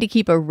of trying to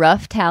keep a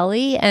rough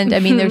tally. And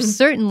I mean, there's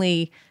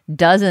certainly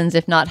dozens,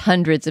 if not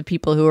hundreds of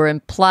people who are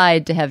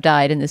implied to have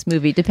died in this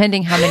movie,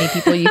 depending how many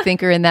people you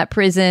think are in that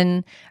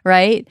prison,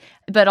 right?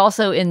 But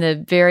also in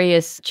the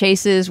various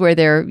chases where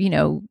their, you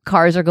know,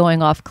 cars are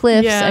going off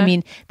cliffs. Yeah. I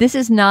mean, this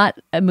is not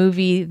a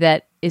movie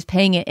that is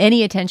paying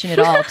any attention at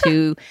all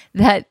to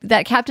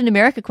that Captain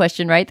America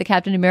question, right? The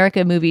Captain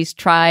America movies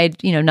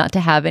tried, you know, not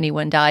to have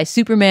anyone die.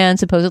 Superman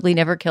supposedly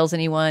never kills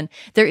anyone.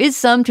 There is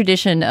some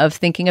tradition of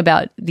thinking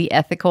about the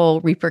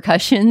ethical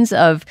repercussions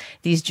of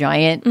these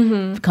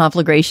giant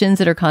conflagrations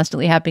that are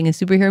constantly happening in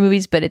superhero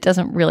movies, but it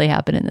doesn't really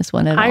happen in this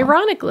one at all.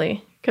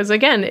 Ironically, because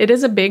again, it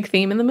is a big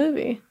theme in the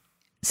movie.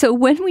 So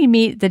when we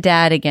meet the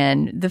dad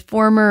again, the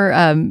former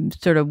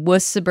sort of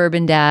wuss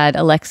suburban dad,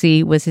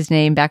 Alexei was his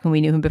name back when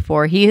we knew him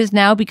before, he has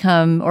now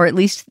become, or at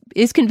least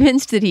is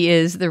convinced that he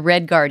is, the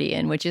Red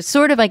Guardian, which is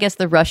sort of, I guess,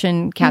 the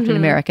Russian Captain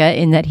America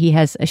in that he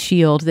has a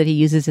shield that he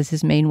uses as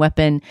his main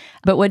weapon.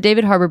 But what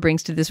David Harbour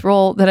brings to this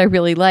role that I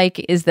really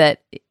like is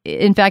that,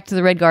 in fact,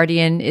 the Red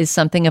Guardian is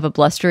something of a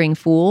blustering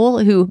fool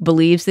who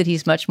believes that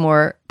he's much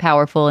more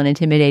powerful and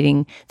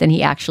intimidating than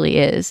he actually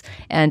is.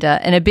 And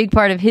a big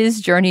part of his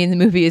journey in the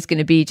movie is going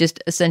to be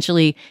just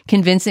essentially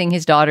convincing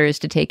his daughters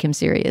to take him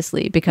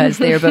seriously because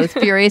they are both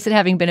furious at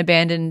having been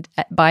abandoned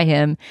by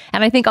him.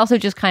 And I think also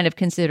just kind of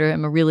consider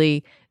him a really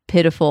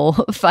pitiful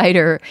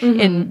fighter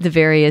in the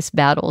various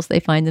battles they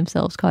find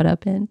themselves caught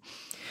up in.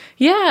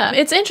 Yeah,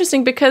 it's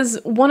interesting because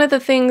one of the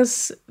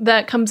things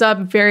that comes up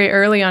very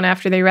early on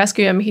after they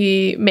rescue him,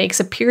 he makes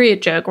a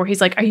period joke where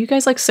he's like, are you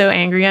guys like so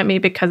angry at me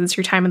because it's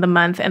your time of the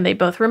month? And they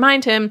both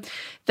remind him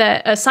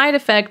that a side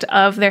effect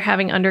of their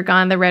having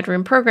undergone the Red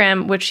Room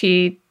program, which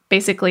he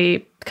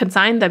basically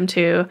consigned them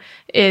to,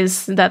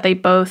 is that they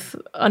both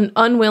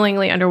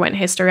unwillingly underwent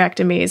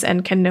hysterectomies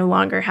and can no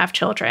longer have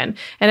children.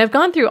 And have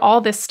gone through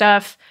all this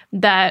stuff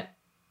that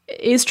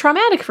is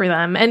traumatic for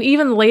them. And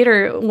even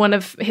later, one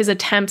of his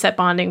attempts at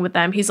bonding with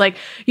them, he's like,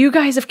 you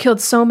guys have killed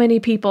so many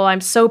people.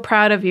 I'm so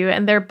proud of you.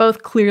 And they're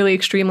both clearly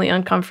extremely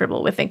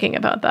uncomfortable with thinking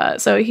about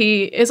that. So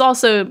he is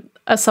also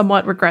a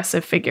somewhat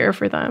regressive figure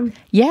for them.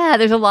 Yeah,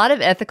 there's a lot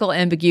of ethical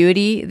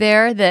ambiguity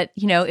there that,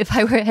 you know, if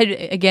I had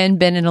again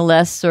been in a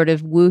less sort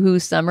of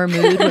woohoo summer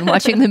mood when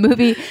watching the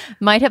movie,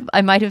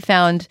 I might have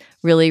found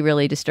really,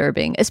 really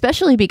disturbing,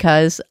 especially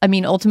because, I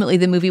mean, ultimately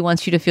the movie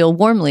wants you to feel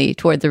warmly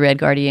toward the Red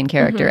Guardian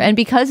character. And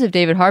because of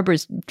David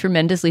Harbour's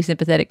tremendously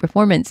sympathetic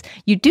performance,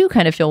 you do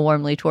kind of feel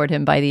warmly toward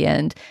him by the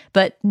end.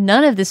 But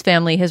none of this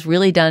family has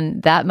really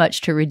done that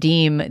much to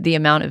redeem the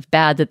amount of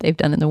bad that they've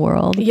done in the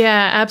world.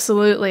 Yeah,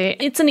 absolutely.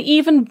 It's an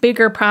even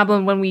bigger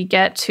problem when we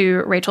get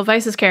to Rachel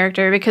Weisz's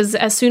character, because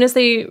as soon as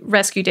they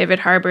rescue David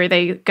Harbour,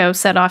 they go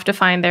set off to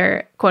find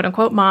their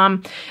quote-unquote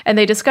mom, and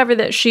they discover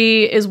that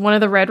she is one of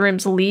the Red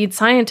Room's lead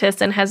scientists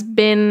and has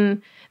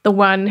been the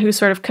one who's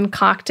sort of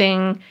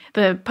concocting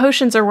the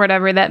potions or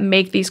whatever that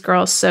make these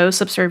girls so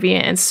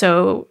subservient and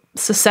so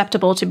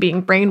susceptible to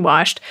being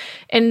brainwashed.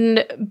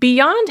 And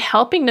beyond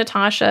helping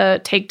Natasha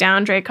take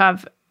down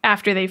Dreykov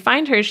after they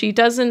find her, she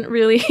doesn't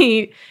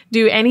really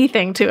do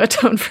anything to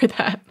atone for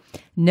that.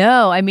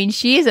 No, I mean,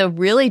 she is a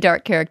really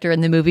dark character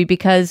in the movie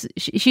because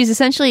she's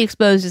essentially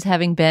exposed as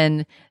having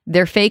been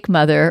their fake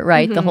mother,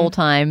 right, the whole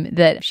time,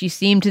 that she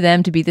seemed to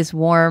them to be this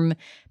warm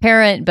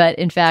parent, but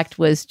in fact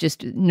was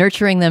just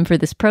nurturing them for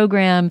this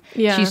program.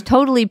 Yeah. She's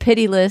totally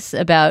pitiless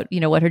about,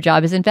 what her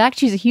job is. In fact,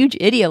 she's a huge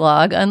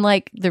ideologue,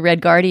 unlike the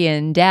Red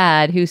Guardian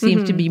dad, who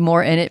seems to be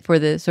more in it for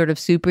the sort of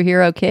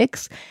superhero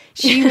kicks.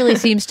 She really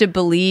seems to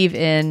believe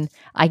in,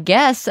 I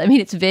guess,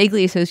 it's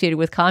vaguely associated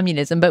with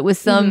communism, but with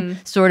some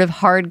sort of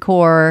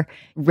hardcore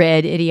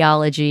red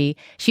ideology.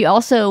 She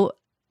also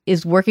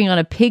is working on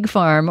a pig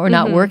farm, or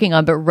not working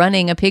on, but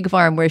running a pig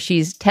farm where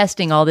she's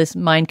testing all this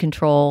mind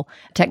control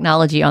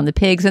technology on the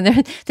pigs. And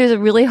there's a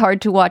really hard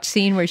to watch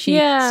scene where she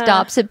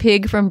stops a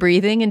pig from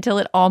breathing until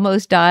it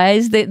almost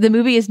dies. The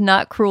movie is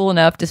not cruel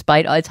enough,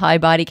 despite its high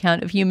body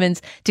count of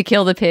humans, to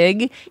kill the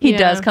pig. He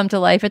does come to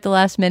life at the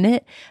last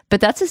minute.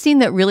 But that's a scene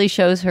that really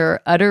shows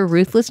her utter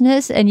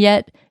ruthlessness, and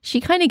yet she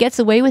kind of gets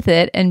away with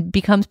it and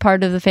becomes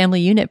part of the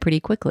family unit pretty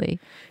quickly.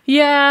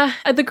 Yeah,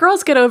 the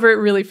girls get over it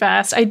really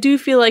fast. I do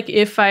feel like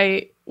if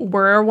I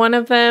were one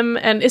of them,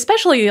 and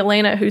especially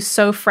Elena, who's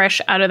so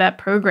fresh out of that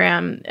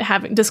program,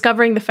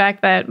 discovering the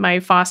fact that my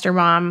foster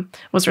mom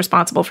was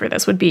responsible for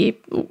this would be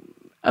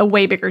a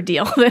way bigger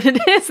deal than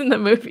it is in the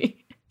movie.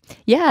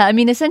 Yeah,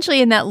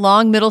 essentially in that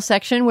long middle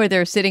section where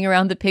they're sitting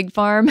around the pig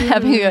farm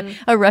having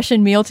a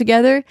Russian meal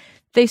together,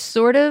 they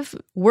sort of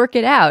work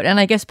it out. And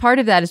I guess part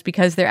of that is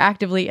because they're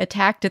actively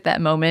attacked at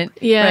that moment,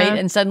 right?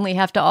 And suddenly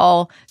have to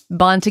all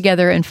bond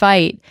together and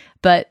fight.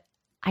 But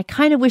I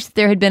kind of wish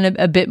there had been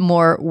a bit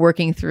more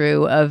working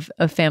through of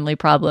family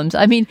problems.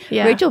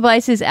 Rachel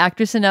Weisz is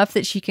actress enough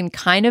that she can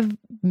kind of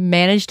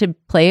manage to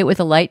play it with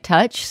a light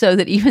touch, so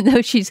that even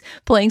though she's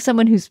playing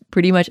someone who's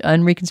pretty much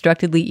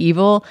unreconstructedly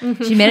evil,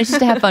 she manages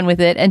to have fun with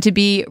it and to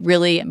be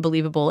really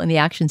believable in the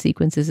action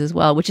sequences as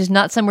well, which is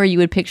not somewhere you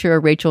would picture a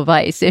Rachel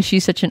Weisz if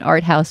she's such an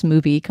art house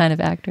movie kind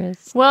of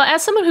actress. Well,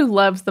 as someone who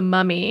loves The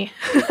Mummy.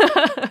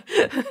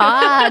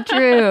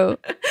 True.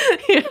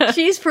 Yeah.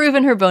 She's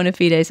proven her bona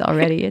fides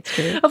already. It's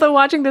true. Although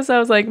watching this, I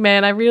was like,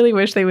 man, I really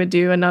wish they would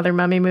do another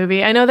Mummy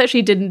movie. I know that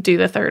she didn't do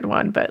the third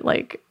one, but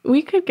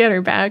we could get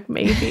her back,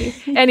 maybe.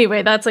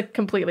 Anyway, that's a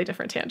completely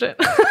different tangent.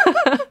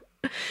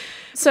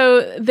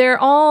 So they're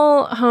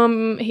all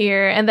home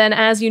here. And then,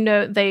 as you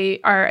know, they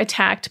are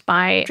attacked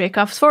by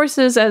Dreykov's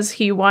forces as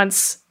he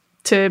wants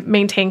to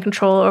maintain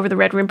control over the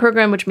Red Room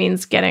program, which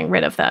means getting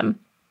rid of them.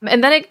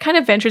 And then it kind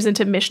of ventures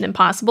into Mission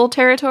Impossible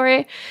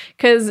territory,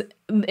 because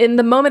in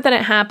the moment that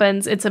it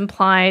happens, it's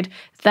implied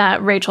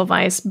that Rachel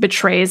Weisz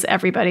betrays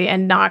everybody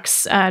and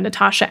knocks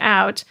Natasha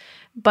out.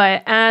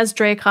 But as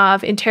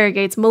Dreykov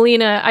interrogates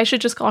Melina, I should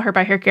just call her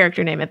by her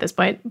character name at this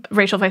point,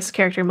 Rachel Weisz's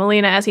character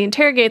Melina, as he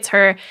interrogates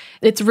her,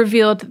 it's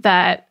revealed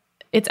that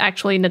it's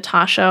actually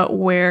Natasha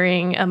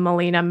wearing a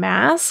Melina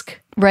mask.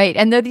 Right.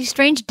 And they're these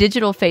strange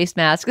digital face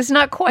masks. It's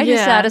not quite as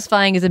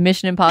satisfying as a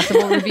Mission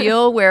Impossible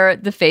reveal where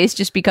the face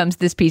just becomes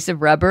this piece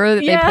of rubber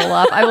that they pull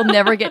off. I will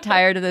never get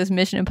tired of those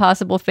Mission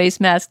Impossible face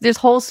masks. There's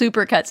whole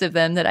supercuts of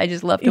them that I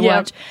just love to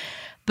watch.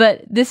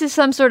 But this is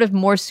some sort of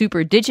more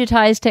super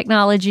digitized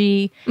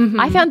technology.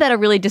 I found that a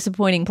really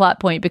disappointing plot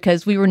point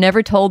because we were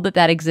never told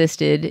that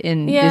existed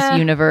in this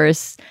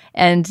universe.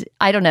 And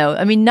I don't know.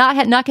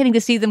 Not getting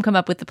to see them come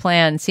up with the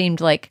plan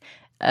seemed like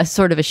a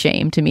sort of a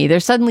shame to me. They're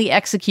suddenly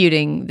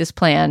executing this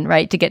plan,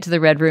 right, to get to the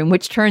Red Room,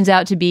 which turns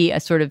out to be a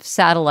sort of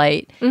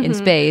satellite in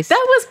space.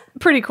 That was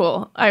pretty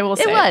cool, I will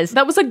say. It was.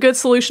 That was a good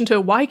solution to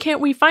why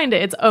can't we find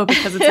it? It's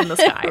because it's in the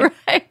sky.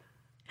 Right.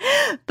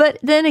 But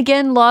then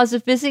again, laws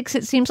of physics,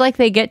 it seems like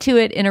they get to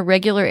it in a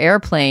regular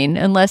airplane,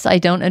 unless I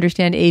don't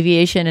understand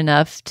aviation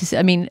enough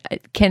to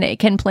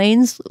can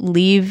planes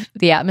leave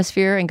the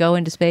atmosphere and go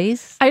into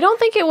space? I don't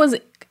think it was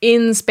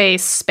in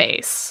space.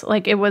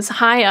 It was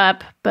high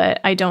up, but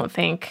I don't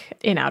think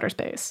in outer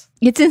space.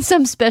 It's in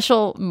some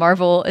special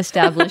Marvel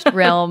established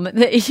realm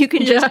that you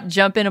can just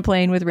jump in a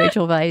plane with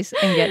Rachel Weisz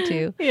and get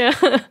to.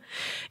 Yeah.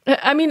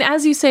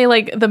 As you say,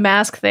 the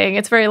mask thing,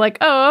 it's very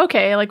oh,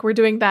 okay, we're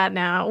doing that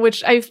now,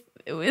 which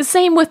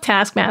same with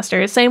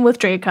Taskmaster, same with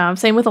Dreykov,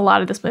 same with a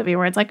lot of this movie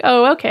where it's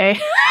oh, okay.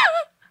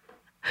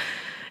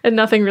 And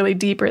nothing really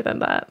deeper than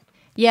that.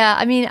 Yeah,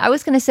 I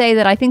was going to say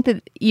that I think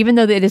that even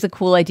though it is a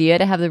cool idea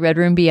to have the Red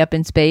Room be up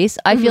in space,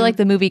 I feel like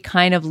the movie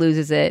kind of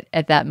loses it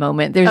at that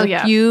moment. There's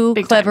a few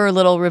clever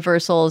little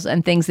reversals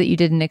and things that you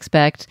didn't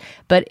expect,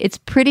 but it's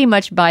pretty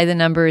much by the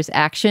numbers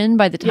action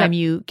by the time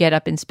you get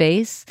up in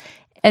space.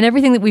 And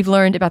everything that we've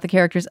learned about the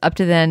characters up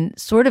to then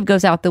sort of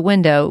goes out the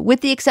window,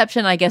 with the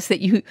exception, I guess,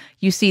 that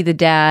you see the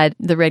dad,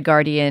 the Red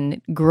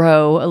Guardian,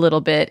 grow a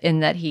little bit in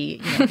that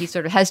he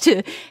sort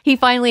of he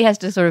finally has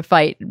to sort of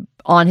fight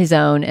on his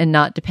own and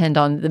not depend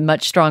on the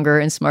much stronger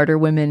and smarter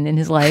women in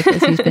his life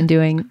as he's been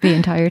doing the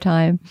entire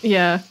time.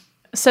 Yeah.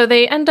 So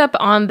they end up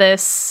on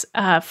this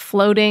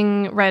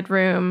floating Red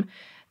Room.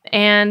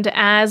 And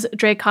as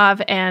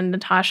Dreykov and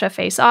Natasha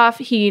face off,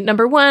 he,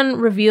 number one,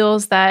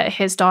 reveals that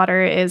his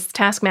daughter is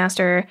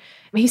Taskmaster.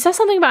 He says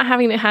something about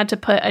having had to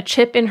put a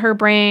chip in her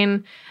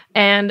brain.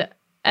 And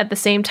at the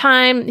same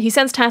time, he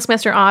sends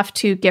Taskmaster off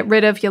to get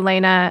rid of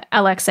Yelena,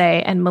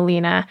 Alexei, and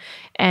Melina,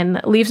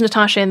 and leaves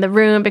Natasha in the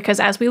room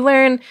because, as we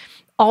learn,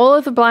 all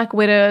of the Black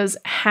Widows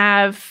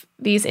have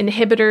these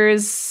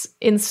inhibitors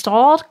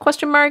installed,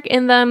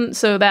 in them,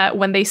 so that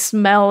when they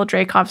smell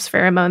Dreykov's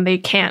pheromone, they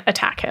can't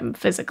attack him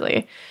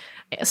physically.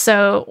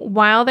 So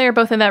while they're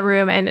both in that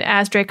room, and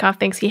as Dreykov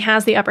thinks he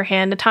has the upper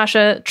hand,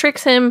 Natasha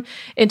tricks him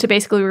into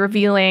basically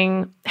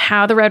revealing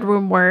how the Red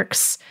Room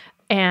works,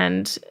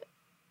 and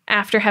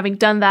after having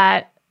done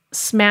that,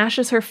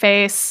 smashes her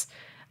face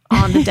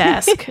on the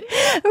desk.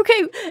 Okay,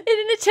 in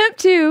an attempt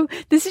to,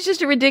 this is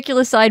just a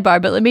ridiculous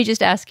sidebar, but let me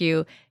just ask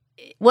you,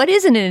 what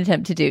is an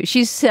attempt to do?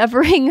 She's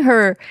severing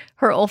her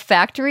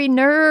olfactory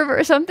nerve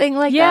or something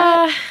like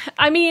that? Yeah,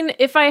 I mean,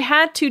 if I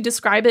had to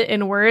describe it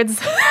in words,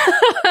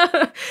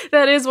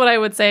 that is what I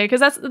would say,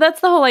 because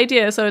that's the whole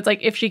idea. So it's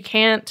like, if she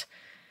can't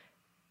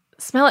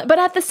smell it, but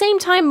at the same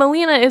time,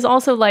 Melina is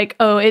also like,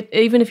 oh,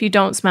 even if you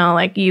don't smell,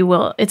 like, you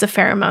will, it's a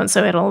pheromone,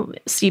 so it'll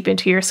seep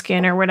into your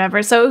skin or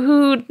whatever. So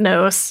who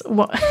knows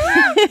what?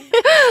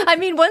 I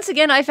mean, once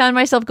again, I found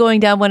myself going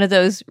down one of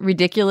those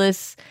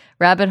ridiculous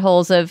rabbit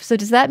holes of, so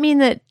does that mean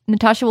that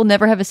Natasha will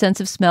never have a sense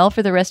of smell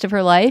for the rest of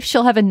her life?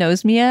 She'll have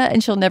anosmia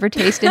and she'll never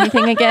taste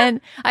anything again?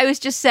 I was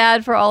just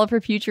sad for all of her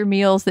future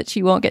meals that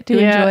she won't get to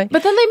enjoy.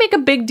 But then they make a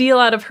big deal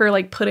out of her,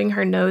 like, putting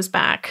her nose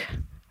back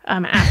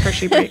after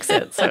she breaks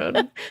it. So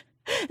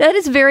that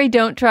is very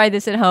don't try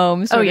this at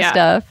home sort of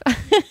stuff.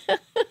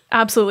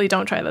 Absolutely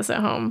don't try this at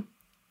home.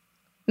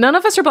 None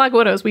of us are Black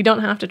Widows. We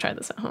don't have to try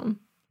this at home.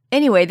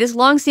 Anyway, this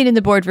long scene in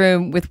the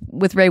boardroom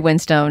with Ray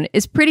Winstone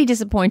is pretty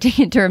disappointing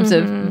in terms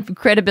of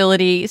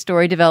credibility,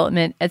 story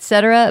development,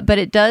 etc., but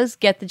it does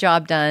get the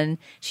job done.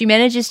 She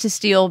manages to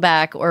steal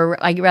back, or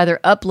rather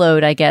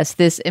upload, I guess,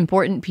 this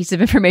important piece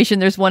of information.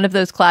 There's one of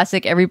those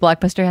classic, every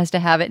blockbuster has to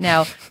have it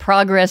now,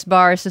 progress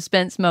bar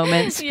suspense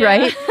moments,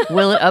 right?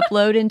 Will it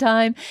upload in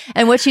time?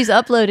 And what she's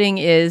uploading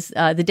is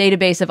the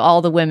database of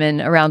all the women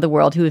around the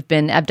world who have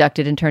been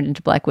abducted and turned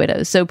into Black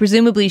Widows. So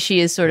presumably she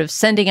is sort of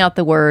sending out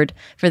the word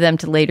for them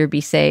to later be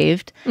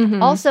saved.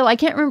 Also, I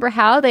can't remember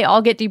how they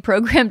all get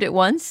deprogrammed at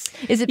once.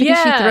 Is it because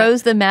she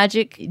throws the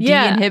magic D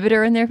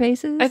inhibitor in their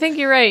faces? I think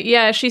you're right.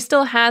 Yeah, she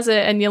still has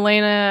it, and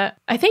Yelena,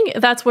 I think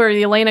that's where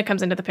Yelena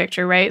comes into the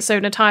picture, right? So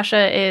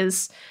Natasha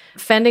is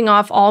fending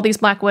off all these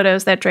Black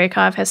Widows that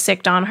Dreykov has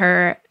sicked on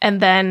her, and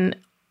then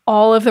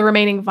all of the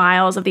remaining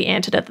vials of the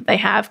antidote that they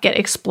have get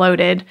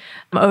exploded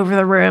over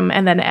the room,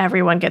 and then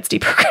everyone gets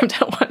deprogrammed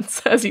at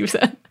once, as you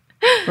said.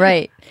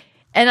 Right.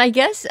 And I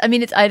guess, I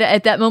mean, it's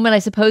at that moment, I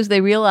suppose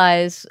they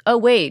realize, oh,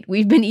 wait,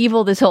 we've been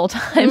evil this whole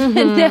time.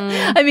 And,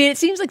 I mean, it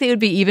seems like they would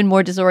be even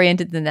more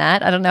disoriented than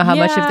that. I don't know how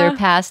much of their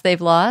past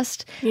they've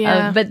lost.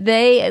 But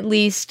they at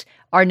least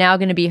are now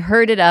going to be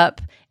herded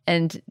up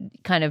and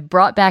kind of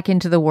brought back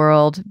into the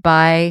world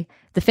by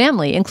the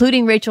family,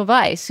 including Rachel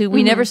Weisz, who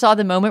we never saw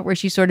the moment where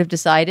she sort of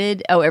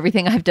decided, oh,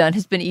 everything I've done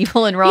has been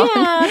evil and wrong.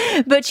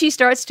 But she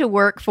starts to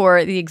work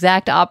for the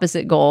exact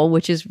opposite goal,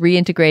 which is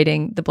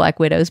reintegrating the Black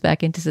Widows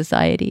back into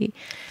society.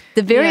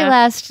 The very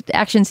last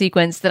action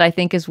sequence that I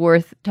think is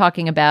worth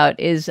talking about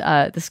is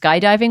the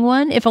skydiving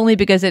one, if only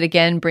because it,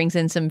 again, brings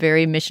in some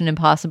very Mission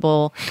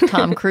Impossible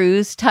Tom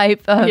Cruise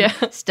type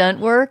stunt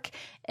work.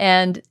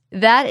 And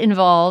that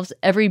involves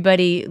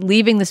everybody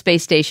leaving the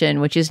space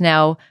station, which is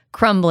now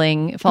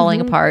crumbling, falling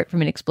apart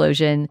from an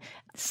explosion,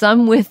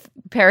 some with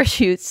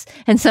parachutes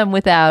and some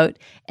without.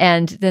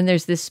 And then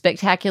there's this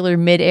spectacular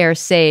mid-air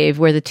save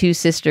where the two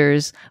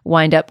sisters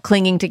wind up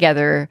clinging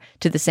together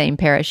to the same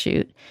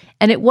parachute.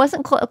 And it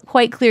wasn't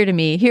quite clear to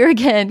me. Here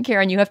again,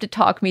 Karen, you have to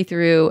talk me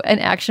through an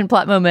action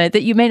plot moment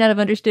that you may not have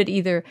understood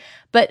either.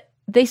 But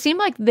they seem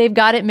like they've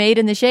got it made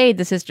in the shade,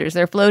 the sisters.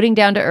 They're floating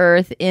down to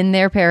Earth in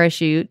their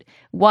parachute.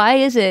 Why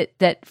is it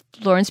that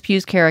Florence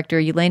Pugh's character,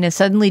 Yelena,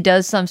 suddenly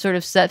does some sort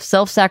of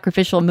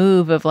self-sacrificial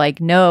move of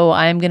like, no,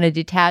 I'm going to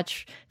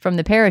detach from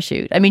the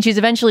parachute? I mean, she's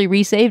eventually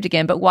resaved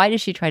again, but why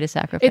does she try to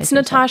sacrifice It's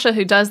herself? Natasha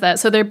who does that.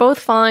 So they're both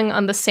falling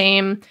on the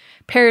same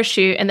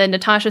parachute, and then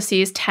Natasha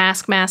sees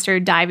Taskmaster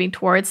diving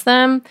towards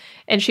them,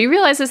 and she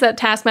realizes that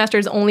Taskmaster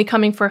is only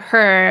coming for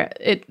her.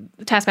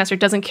 Taskmaster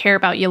doesn't care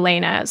about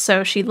Yelena,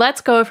 so she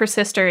lets go of her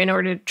sister in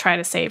order to try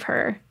to save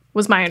her,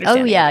 was my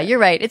understanding. Oh, yeah, you're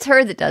right. It's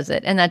her that does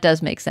it, and that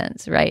does make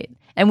sense, right?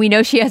 And we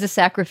know she has a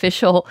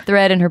sacrificial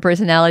thread in her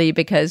personality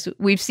because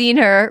we've seen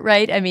her,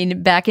 right? I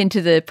mean, back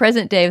into the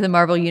present day of the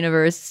Marvel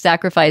Universe,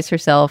 sacrifice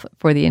herself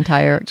for the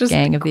entire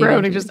gang of the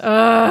Avengers.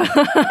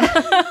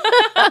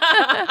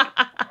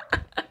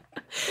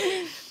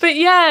 But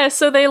yeah,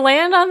 so they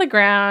land on the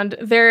ground.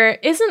 There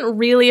isn't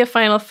really a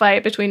final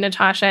fight between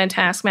Natasha and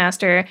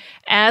Taskmaster,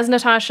 as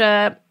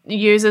Natasha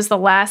uses the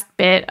last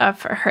bit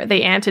of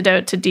the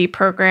antidote to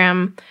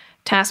deprogram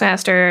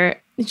Taskmaster.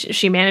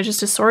 She manages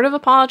to sort of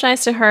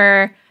apologize to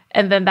her,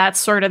 and then that's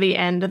sort of the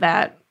end of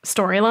that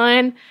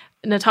storyline.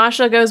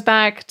 Natasha goes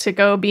back to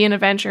go be an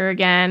Avenger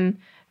again.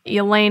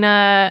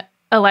 Yelena,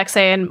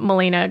 Alexei, and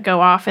Melina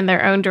go off in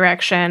their own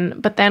direction,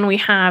 but then we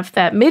have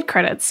that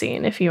mid-credits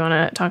scene, if you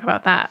want to talk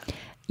about that.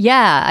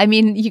 Yeah, I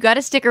mean, you got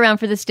to stick around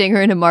for the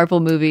stinger in a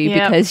Marvel movie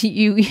because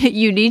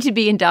you need to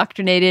be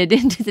indoctrinated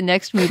into the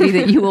next movie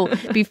that you will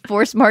be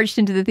force marched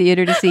into the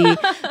theater to see.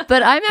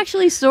 But I'm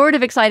actually sort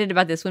of excited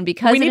about this one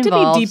because we need to be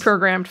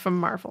deprogrammed from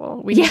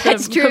Marvel.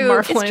 It's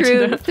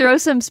true. Throw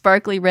some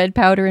sparkly red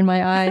powder in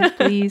my eyes,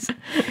 please.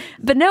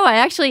 But no, I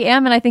actually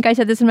am, and I think I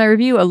said this in my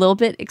review, a little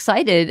bit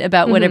excited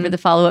about whatever the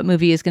follow-up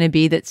movie is going to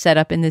be that's set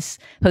up in this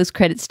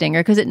post-credit stinger,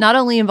 because it not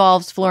only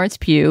involves Florence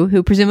Pugh,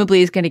 who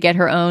presumably is going to get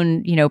her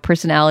own,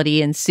 personality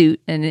and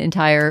suit and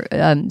entire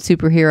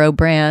superhero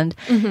brand,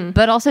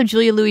 but also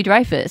Julia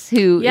Louis-Dreyfus,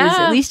 who is,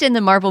 at least in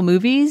the Marvel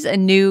movies, a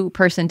new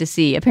person to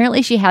see.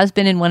 Apparently she has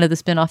been in one of the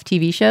spin-off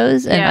TV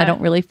shows, and I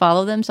don't really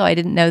follow them, so I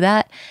didn't know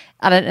that.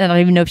 I don't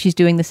even know if she's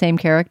doing the same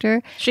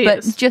character. She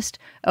is.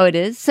 Oh, it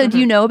is? So do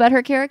you know about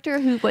her character?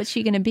 What's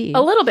she going to be?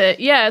 A little bit,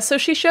 yeah. So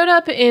she showed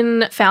up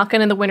in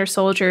Falcon and the Winter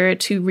Soldier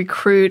to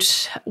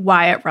recruit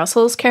Wyatt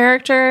Russell's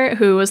character,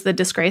 who was the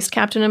disgraced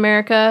Captain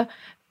America.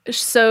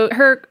 So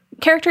her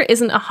character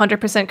isn't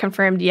 100%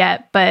 confirmed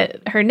yet,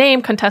 but her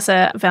name,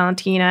 Contessa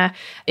Valentina,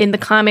 in the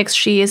comics,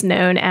 she is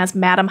known as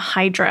Madam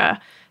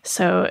Hydra.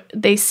 So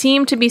they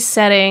seem to be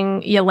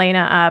setting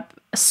Yelena up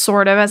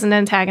sort of as an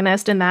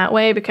antagonist in that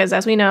way, because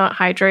as we know,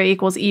 Hydra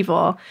equals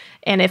evil.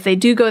 And if they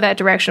do go that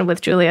direction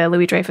with Julia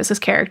Louis-Dreyfus's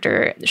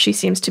character, she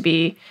seems to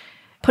be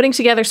putting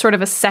together sort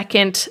of a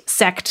second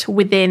sect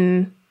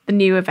within the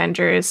new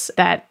Avengers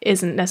that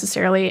isn't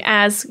necessarily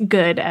as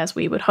good as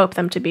we would hope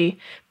them to be.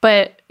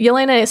 But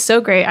Yelena is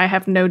so great, I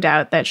have no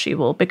doubt that she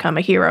will become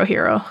a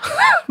hero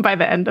by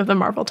the end of the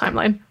Marvel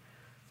timeline.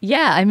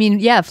 Yeah, I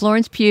mean,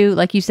 Florence Pugh,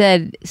 like you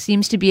said,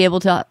 seems to be able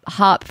to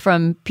hop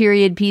from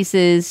period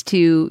pieces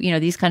to,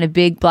 these kind of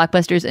big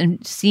blockbusters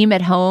and seem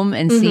at home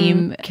and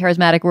seem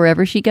charismatic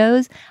wherever she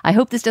goes. I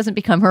hope this doesn't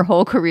become her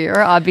whole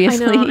career,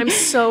 obviously. I know, I'm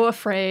so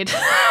afraid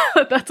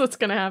that that's what's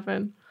going to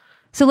happen.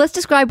 So let's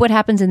describe what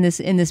happens in this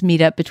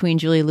meetup between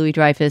Julia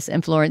Louis-Dreyfus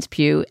and Florence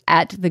Pugh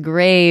at the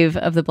grave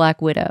of the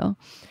Black Widow.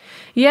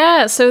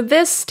 Yeah, so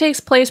this takes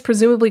place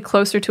presumably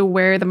closer to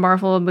where the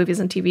Marvel movies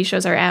and TV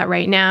shows are at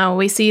right now.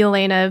 We see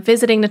Yelena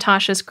visiting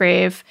Natasha's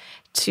grave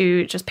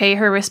to just pay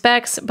her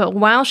respects, but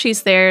while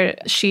she's there,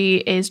 she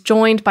is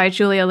joined by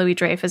Julia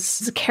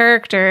Louis-Dreyfus'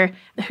 character,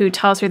 who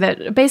tells her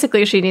that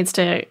basically she needs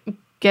to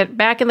get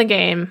back in the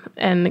game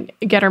and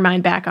get her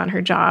mind back on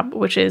her job,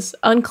 which is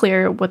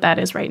unclear what that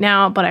is right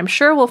now, but I'm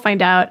sure we'll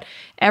find out.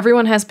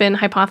 Everyone has been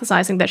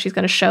hypothesizing that she's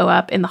going to show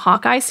up in the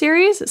Hawkeye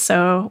series,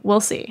 so we'll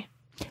see.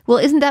 Well,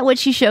 isn't that what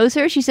she shows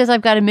her? She says,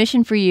 I've got a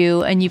mission for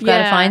you, and you've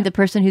got to find the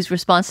person who's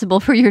responsible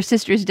for your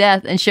sister's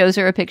death, and shows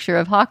her a picture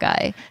of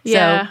Hawkeye.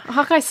 Yeah,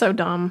 Hawkeye's so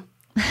dumb.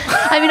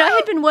 I mean, I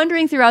had been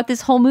wondering throughout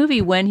this whole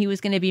movie when he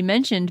was going to be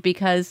mentioned,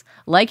 because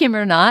like him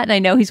or not, and I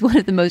know he's one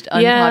of the most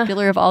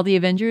unpopular of all the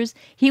Avengers,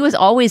 he was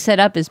always set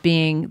up as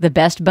being the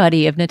best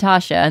buddy of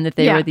Natasha, and that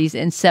they were these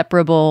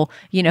inseparable,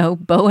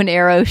 bow and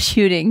arrow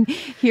shooting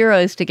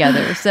heroes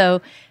together. So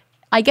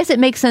I guess it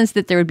makes sense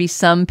that there would be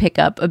some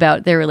pickup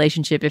about their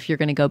relationship if you're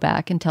going to go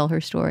back and tell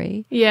her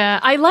story. Yeah,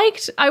 I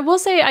will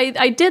say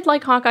I did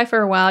like Hawkeye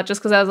for a while,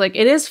 just because I was like,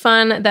 it is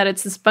fun that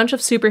it's this bunch of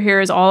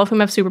superheroes, all of whom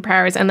have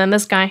superpowers, and then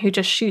this guy who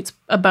just shoots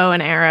a bow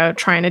and arrow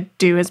trying to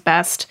do his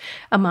best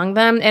among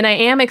them. And I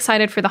am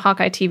excited for the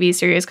Hawkeye TV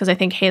series, because I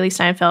think Hailee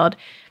Steinfeld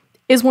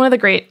is one of the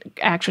great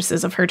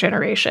actresses of her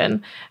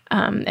generation.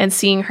 And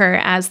seeing her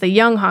as the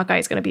young Hawkeye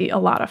is going to be a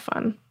lot of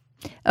fun.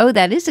 Oh,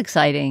 that is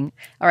exciting.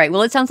 All right.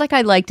 Well, it sounds like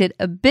I liked it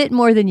a bit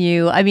more than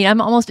you. I mean, I'm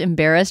almost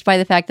embarrassed by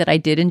the fact that I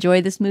did enjoy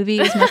this movie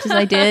as much as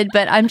I did,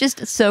 but I'm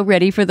just so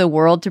ready for the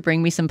world to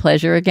bring me some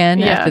pleasure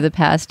again after the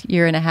past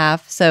year and a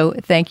half. So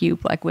thank you,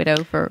 Black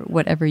Widow, for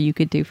whatever you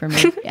could do for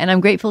me. And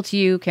I'm grateful to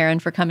you, Karen,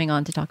 for coming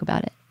on to talk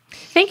about it.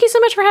 Thank you so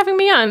much for having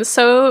me on.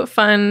 So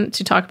fun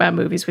to talk about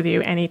movies with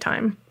you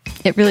anytime.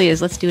 It really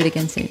is. Let's do it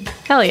again soon.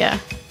 Hell yeah.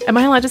 Am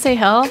I allowed to say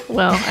hell?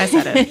 Well, I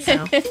said it,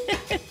 so...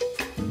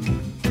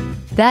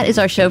 That is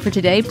our show for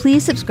today.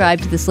 Please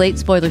subscribe to the Slate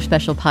Spoiler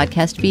Special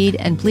podcast feed.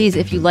 And please,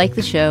 if you like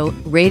the show,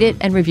 rate it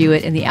and review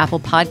it in the Apple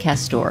Podcast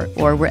Store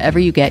or wherever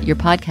you get your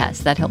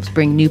podcasts. That helps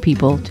bring new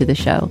people to the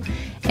show.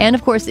 And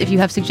of course, if you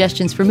have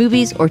suggestions for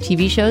movies or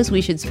TV shows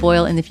we should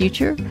spoil in the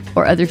future,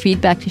 or other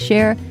feedback to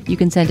share, you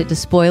can send it to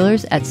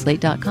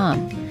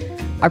spoilers@slate.com.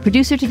 Our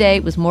producer today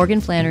was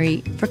Morgan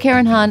Flannery. For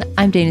Karen Hahn,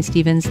 I'm Dana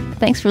Stevens.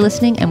 Thanks for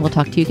listening, and we'll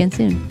talk to you again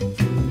soon.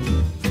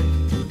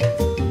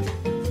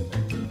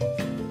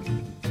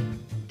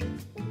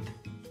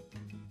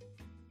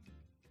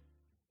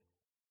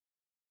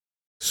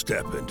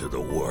 Step into the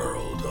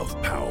world of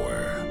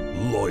power,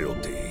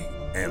 loyalty,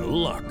 and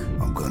luck.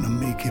 I'm gonna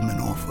make him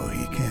an offer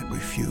he can't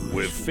refuse.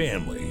 With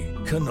family,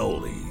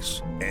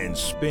 cannolis, and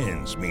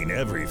spins mean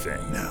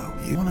everything. Now,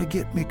 you wanna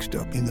get mixed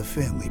up in the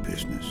family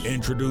business.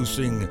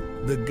 Introducing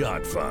The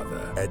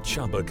Godfather at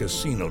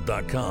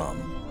ChumbaCasino.com.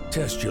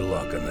 Test your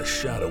luck in the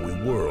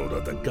shadowy world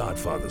of The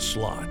Godfather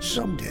slot.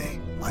 Someday,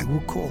 I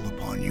will call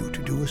upon you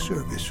to do a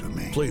service for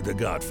me. Play The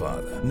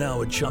Godfather,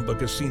 now at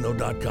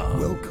ChumbaCasino.com.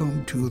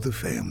 Welcome to the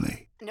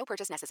family. No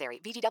purchase necessary.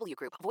 VGW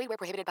Group. Void where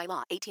prohibited by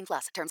law.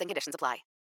 18+. Terms and conditions apply.